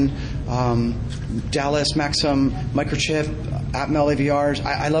 Thompson, Dallas, Maxim, Microchip, Atmel AVRs.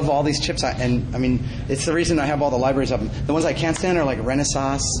 I love all these chips, and I mean, it's the reason I have all the libraries of them. The ones I can't stand are like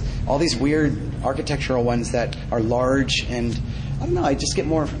Renaissance, all these weird architectural ones that are large, and I don't know. I just get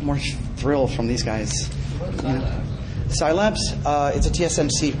more thrill from these guys. Scilabs, it's a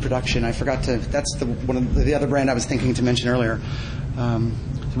TSMC production. I forgot to. That's one of the other brand I was thinking to mention earlier.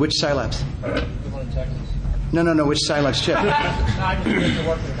 Which Scilabs? The one in Texas. No. Which Scilabs chip? I just used to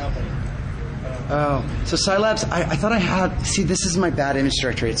work for the company. Oh, so Scilabs, I thought I had. See, this is my bad image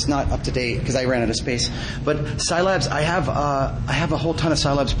directory. It's not up to date because I ran out of space. But Scilabs, I have a whole ton of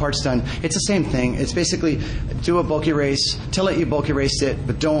Scilabs parts done. It's the same thing. It's basically do a bulk erase, tell it you bulk erased it,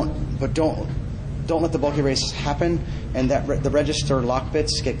 but don't let the bulk erase happen, and that the register lock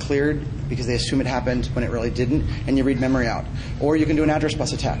bits get cleared because they assume it happened when it really didn't, and you read memory out. Or you can do an address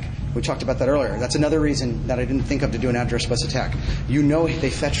bus attack. We talked about that earlier. That's another reason that I didn't think of to do an address bus attack. They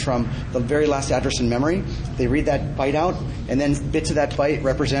fetch from the very last address in memory, they read that byte out, and then bits of that byte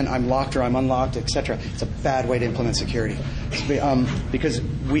represent I'm locked or I'm unlocked, etc. It's a bad way to implement security. Because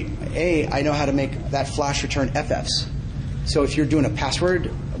I know how to make that flash return FFs. So if you're doing a password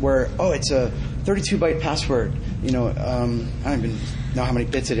where, it's a 32-byte password, I don't even know how many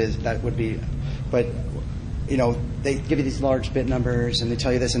bits it is that would be, but they give you these large bit numbers and they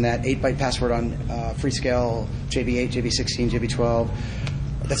tell you this and that. 8-byte password on Freescale, JB8, JB16, JB12.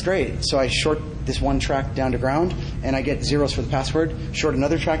 That's great. So I short this one track down to ground and I get zeros for the password. Short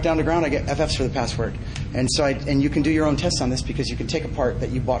another track down to ground, I get FFs for the password. And so you can do your own tests on this because you can take a part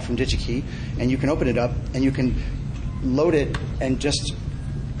that you bought from DigiKey and you can open it up and you can load it and just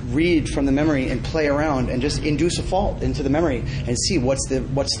read from the memory and play around and just induce a fault into the memory and see what's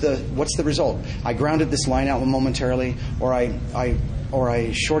the result. I grounded this line out momentarily, or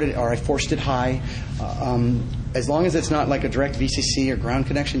I shorted, or I forced it high. As long as it's not like a direct VCC or ground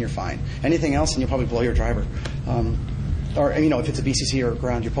connection, you're fine. Anything else, and you'll probably blow your driver. Or if it's a VCC or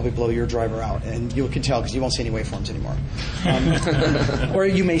ground, you'll probably blow your driver out, and you can tell because you won't see any waveforms anymore. Or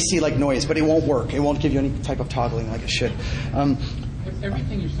you may see like noise, but it won't work. It won't give you any type of toggling like it should.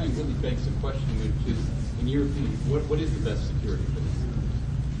 Everything you're saying really begs the question, which is, in your opinion, what is the best security for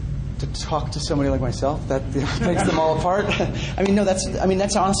this? To talk to somebody like myself that makes them all apart.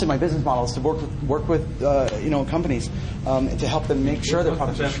 That's honestly my business model is to work with companies to help them make sure their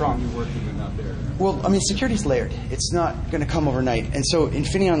products are strong. You're working with out there? Well, security's layered. It's not going to come overnight, and so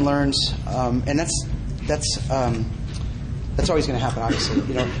Infineon learns, and that's always going to happen, obviously.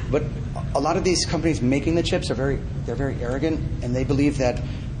 But a lot of these companies making the chips they're very arrogant, and they believe that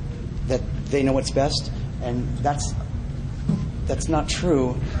they know what's best, and that's not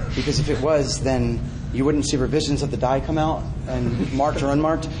true, because if it was, then you wouldn't see revisions of the die come out and marked or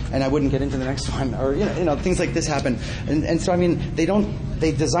unmarked, and I wouldn't get into the next one, or things like this happen. And so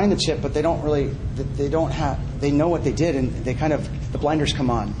they design the chip, but they know what they did, and the blinders come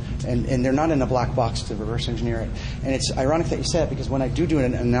on, and they're not in a black box to reverse engineer it. And it's ironic that you said it, because when I do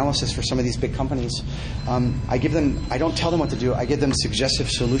an analysis for some of these big companies, I don't tell them what to do. I give them suggestive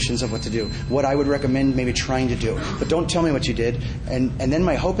solutions of what to do, what I would recommend maybe trying to do. But don't tell me what you did. And then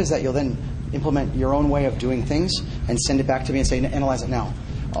my hope is that you'll then implement your own way of doing things and send it back to me and say, analyze it now.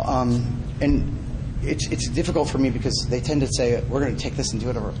 and it's difficult for me because they tend to say we're going to take this and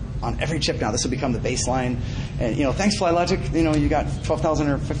do it on every chip now. This will become the baseline, and thanks FlyLogic, you got 12,000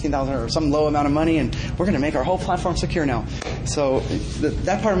 or 15,000 or some low amount of money, and we're going to make our whole platform secure now. So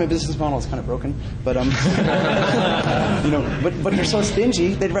that part of my business model is kind of broken, but but they're so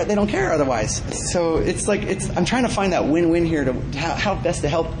stingy they don't care otherwise. So it's like I'm trying to find that win-win here to how best to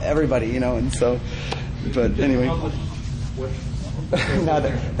help everybody, and so. But anyway. No,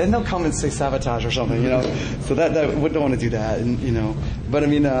 then they'll come and say sabotage or something, So that we don't want to do that, and But I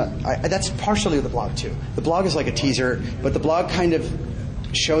mean, that's partially the blog too. The blog is like a teaser, but the blog kind of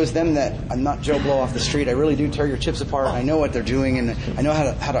shows them that I'm not Joe Blow off the street. I really do tear your chips apart. I know what they're doing, and I know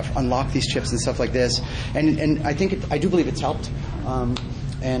how to unlock these chips and stuff like this. And I think I do believe it's helped.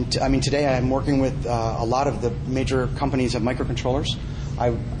 And I mean, today I'm working with a lot of the major companies of microcontrollers. I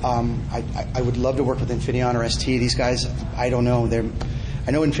would love to work with Infineon or ST. These guys, I don't know.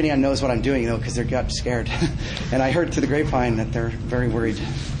 I know Infineon knows what I'm doing, because they got scared. And I heard through the grapevine that they're very worried.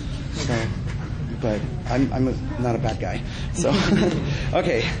 So, but I'm not a bad guy. So,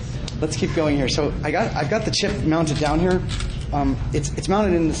 okay, let's keep going here. So I've got the chip mounted down here. It's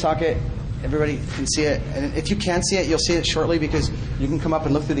mounted in the socket. Everybody can see it, and if you can't see it, you'll see it shortly because you can come up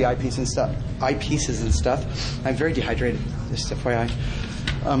and look through the eyepieces and stuff. I'm very dehydrated, just FYI.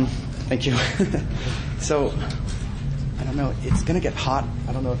 Thank you. So, I don't know. It's going to get hot.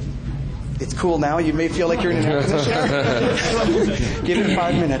 I don't know if it's cool now. You may feel like you're in an air conditioner. Give it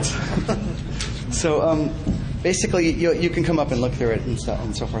 5 minutes. So, basically, you can come up and look through it and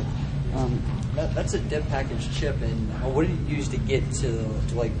so forth. That's a dev package chip, and what do you use to get to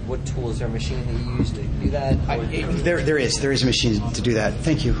like what tool? Is there a machine that you use to do that? There is a machine to do that.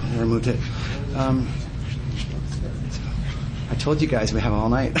 Thank you. I removed it. I told you guys we have all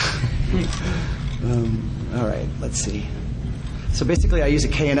night. All right, let's see. So basically, I use a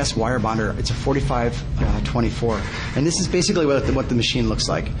KNS wire bonder. It's a 4524, and this is basically what the machine looks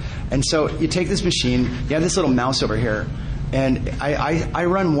like. And so you take this machine. You have this little mouse over here. And I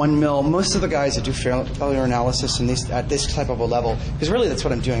run 1 mil. Most of the guys that do failure analysis at this type of a level, because really that's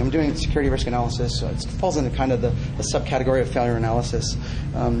what I'm doing. I'm doing security risk analysis, so it falls into kind of the subcategory of failure analysis.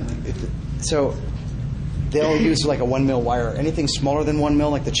 So they'll use like a 1 mil wire. Anything smaller than 1 mil,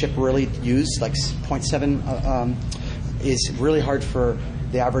 like the chip really used, like 0.7, is really hard for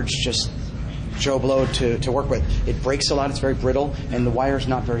the average just Joe Blow to work with. It breaks a lot. It's very brittle, and the wire's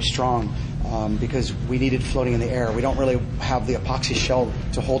not very strong. Because we need it floating in the air. We don't really have the epoxy shell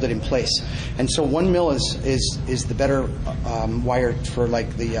to hold it in place. And so 1 mil is the better wire for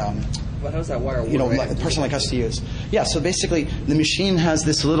like the how does that wire work? A person like us to use. Yeah, so basically the machine has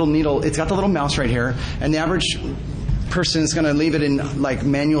this little needle. It's got the little mouse right here, and the average person is going to leave it in like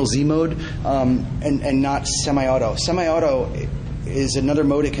manual Z mode and not semi-auto. Semi-auto is another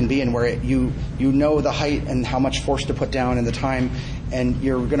mode it can be in where you know the height and how much force to put down and the time, and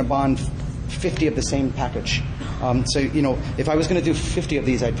you're going to bond 50 of the same package. So, if I was going to do 50 of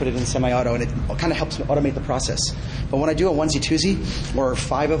these, I'd put it in semi-auto, and it kind of helps automate the process. But when I do a 1Z, 2Z, or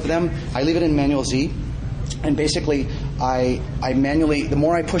 5 of them, I leave it in manual Z. And basically, I manually, the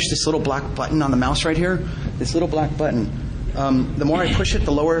more I push this little black button on the mouse right here, this little black button, the more I push it,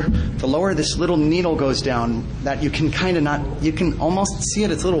 the lower this little needle goes down. That you can you can almost see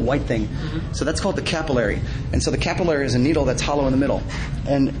it. It's a little white thing. Mm-hmm. So that's called the capillary. And so the capillary is a needle that's hollow in the middle.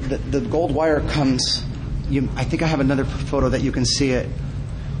 And the gold wire comes. I think I have another photo that you can see it.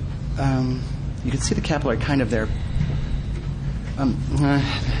 You can see the capillary kind of there.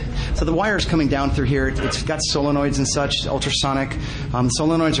 So the wire is coming down through here. It's got solenoids and such, ultrasonic.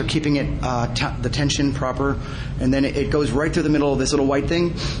 Solenoids are keeping it the tension proper, and then it goes right through the middle of this little white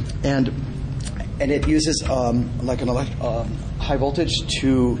thing, and it uses like an high voltage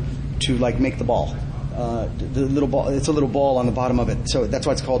to like make the ball. The little ball. It's a little ball on the bottom of it, so that's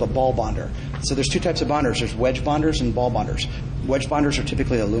why it's called a ball bonder. So there's 2 types of bonders. There's wedge bonders and ball bonders. Wedge bonders are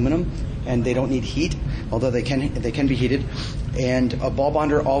typically aluminum, and they don't need heat, although they can be heated. And a ball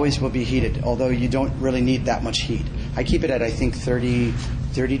bonder always will be heated, although you don't really need that much heat. I keep it at, I think, 30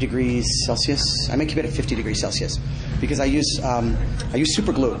 degrees Celsius. I may keep it at 50 degrees Celsius because I use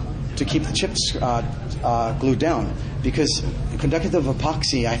super glue to keep the chips glued down. Because conductive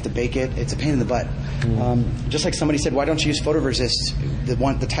epoxy, I have to bake it. It's a pain in the butt. Just like somebody said, why don't you use photoresist,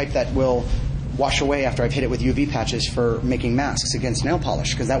 the type that will wash away after I've hit it with UV patches for making masks against nail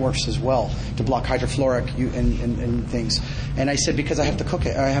polish, because that works as well to block hydrofluoric and things. And I said, because I have to cook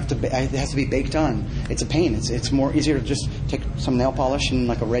it, it has to be baked on. It's a pain. It's more easier to just take some nail polish in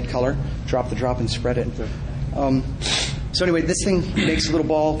like a red color, drop the drop and spread it. So So anyway, this thing makes a little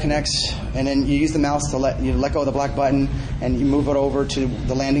ball, connects, and then you use the mouse to let go of the black button, and you move it over to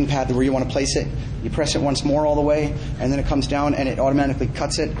the landing pad where you want to place it. You press it once more all the way, and then it comes down, and it automatically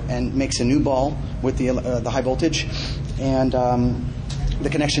cuts it and makes a new ball with the high voltage, and the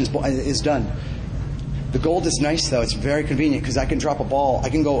connection is done. The gold is nice, though. It's very convenient because I can drop a ball. I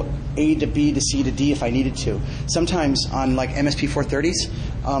can go A to B to C to D if I needed to. Sometimes on like MSP 430s,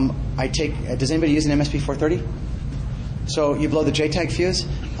 does anybody use an MSP 430? So you blow the JTAG fuse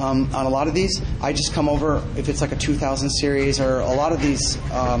on a lot of these. I just come over if it's like a 2000 series or a lot of these,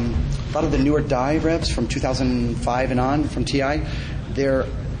 a lot of the newer die revs from 2005 and on from TI. The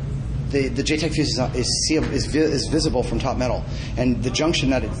JTAG fuse is visible from top metal, and the junction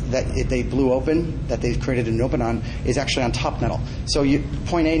that they blew open, that they created an open on, is actually on top metal. So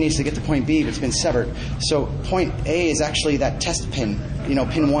point A needs to get to point B, but it's been severed. So point A is actually that test pin,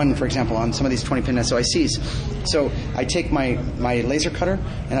 pin 1, for example, on some of these 20-pin SOICs. So I take my laser cutter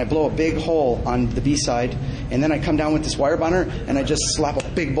and I blow a big hole on the B side, and then I come down with this wire bonder and I just slap a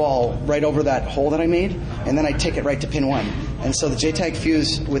big ball right over that hole that I made, and then I take it right to pin 1. And so the JTAG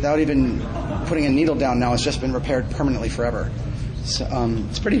fuse, without even putting a needle down now, has just been repaired permanently forever. So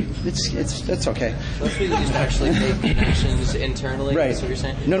it's okay. So that's what you use to actually make connections internally? Right. That's what you're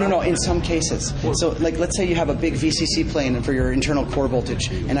saying? No, in some cases. So like let's say you have a big VCC plane for your internal core voltage,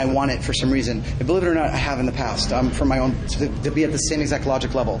 and I want it for some reason. And believe it or not, I have in the past for my own, to be at the same exact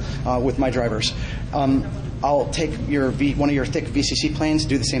logic level with my drivers. I'll take one of your thick VCC planes,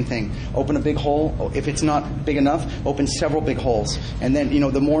 do the same thing. Open a big hole. If it's not big enough, open several big holes. And then,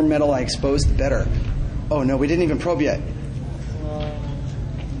 the more metal I expose, the better. Oh, no, we didn't even probe yet.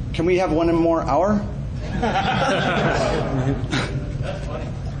 Can we have one more hour?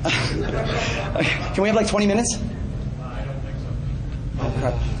 Can we have like 20 minutes? I don't think so. Oh,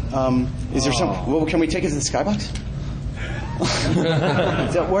 crap. Is there some... Well, can we take it to the skybox?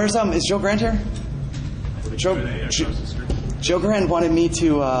 Is Joe Grant here? Joe Grant wanted me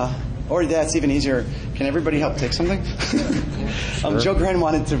to, or that's even easier. Can everybody help take something? Joe Grant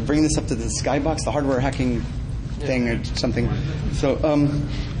wanted to bring this up to the Skybox, the hardware hacking thing or something. So,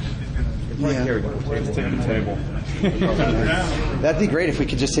 yeah. Take the table. That'd be great if we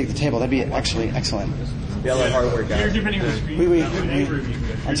could just take the table. That'd be actually excellent. Yellow hardware guy. You're giving the screen. Wait.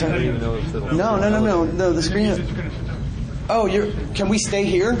 I'm sorry. No, the screen. Oh, can we stay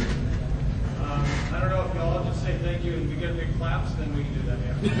here? I don't know if y'all just say thank you and we get big claps, then we can do that.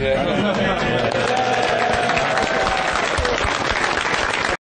 Yeah.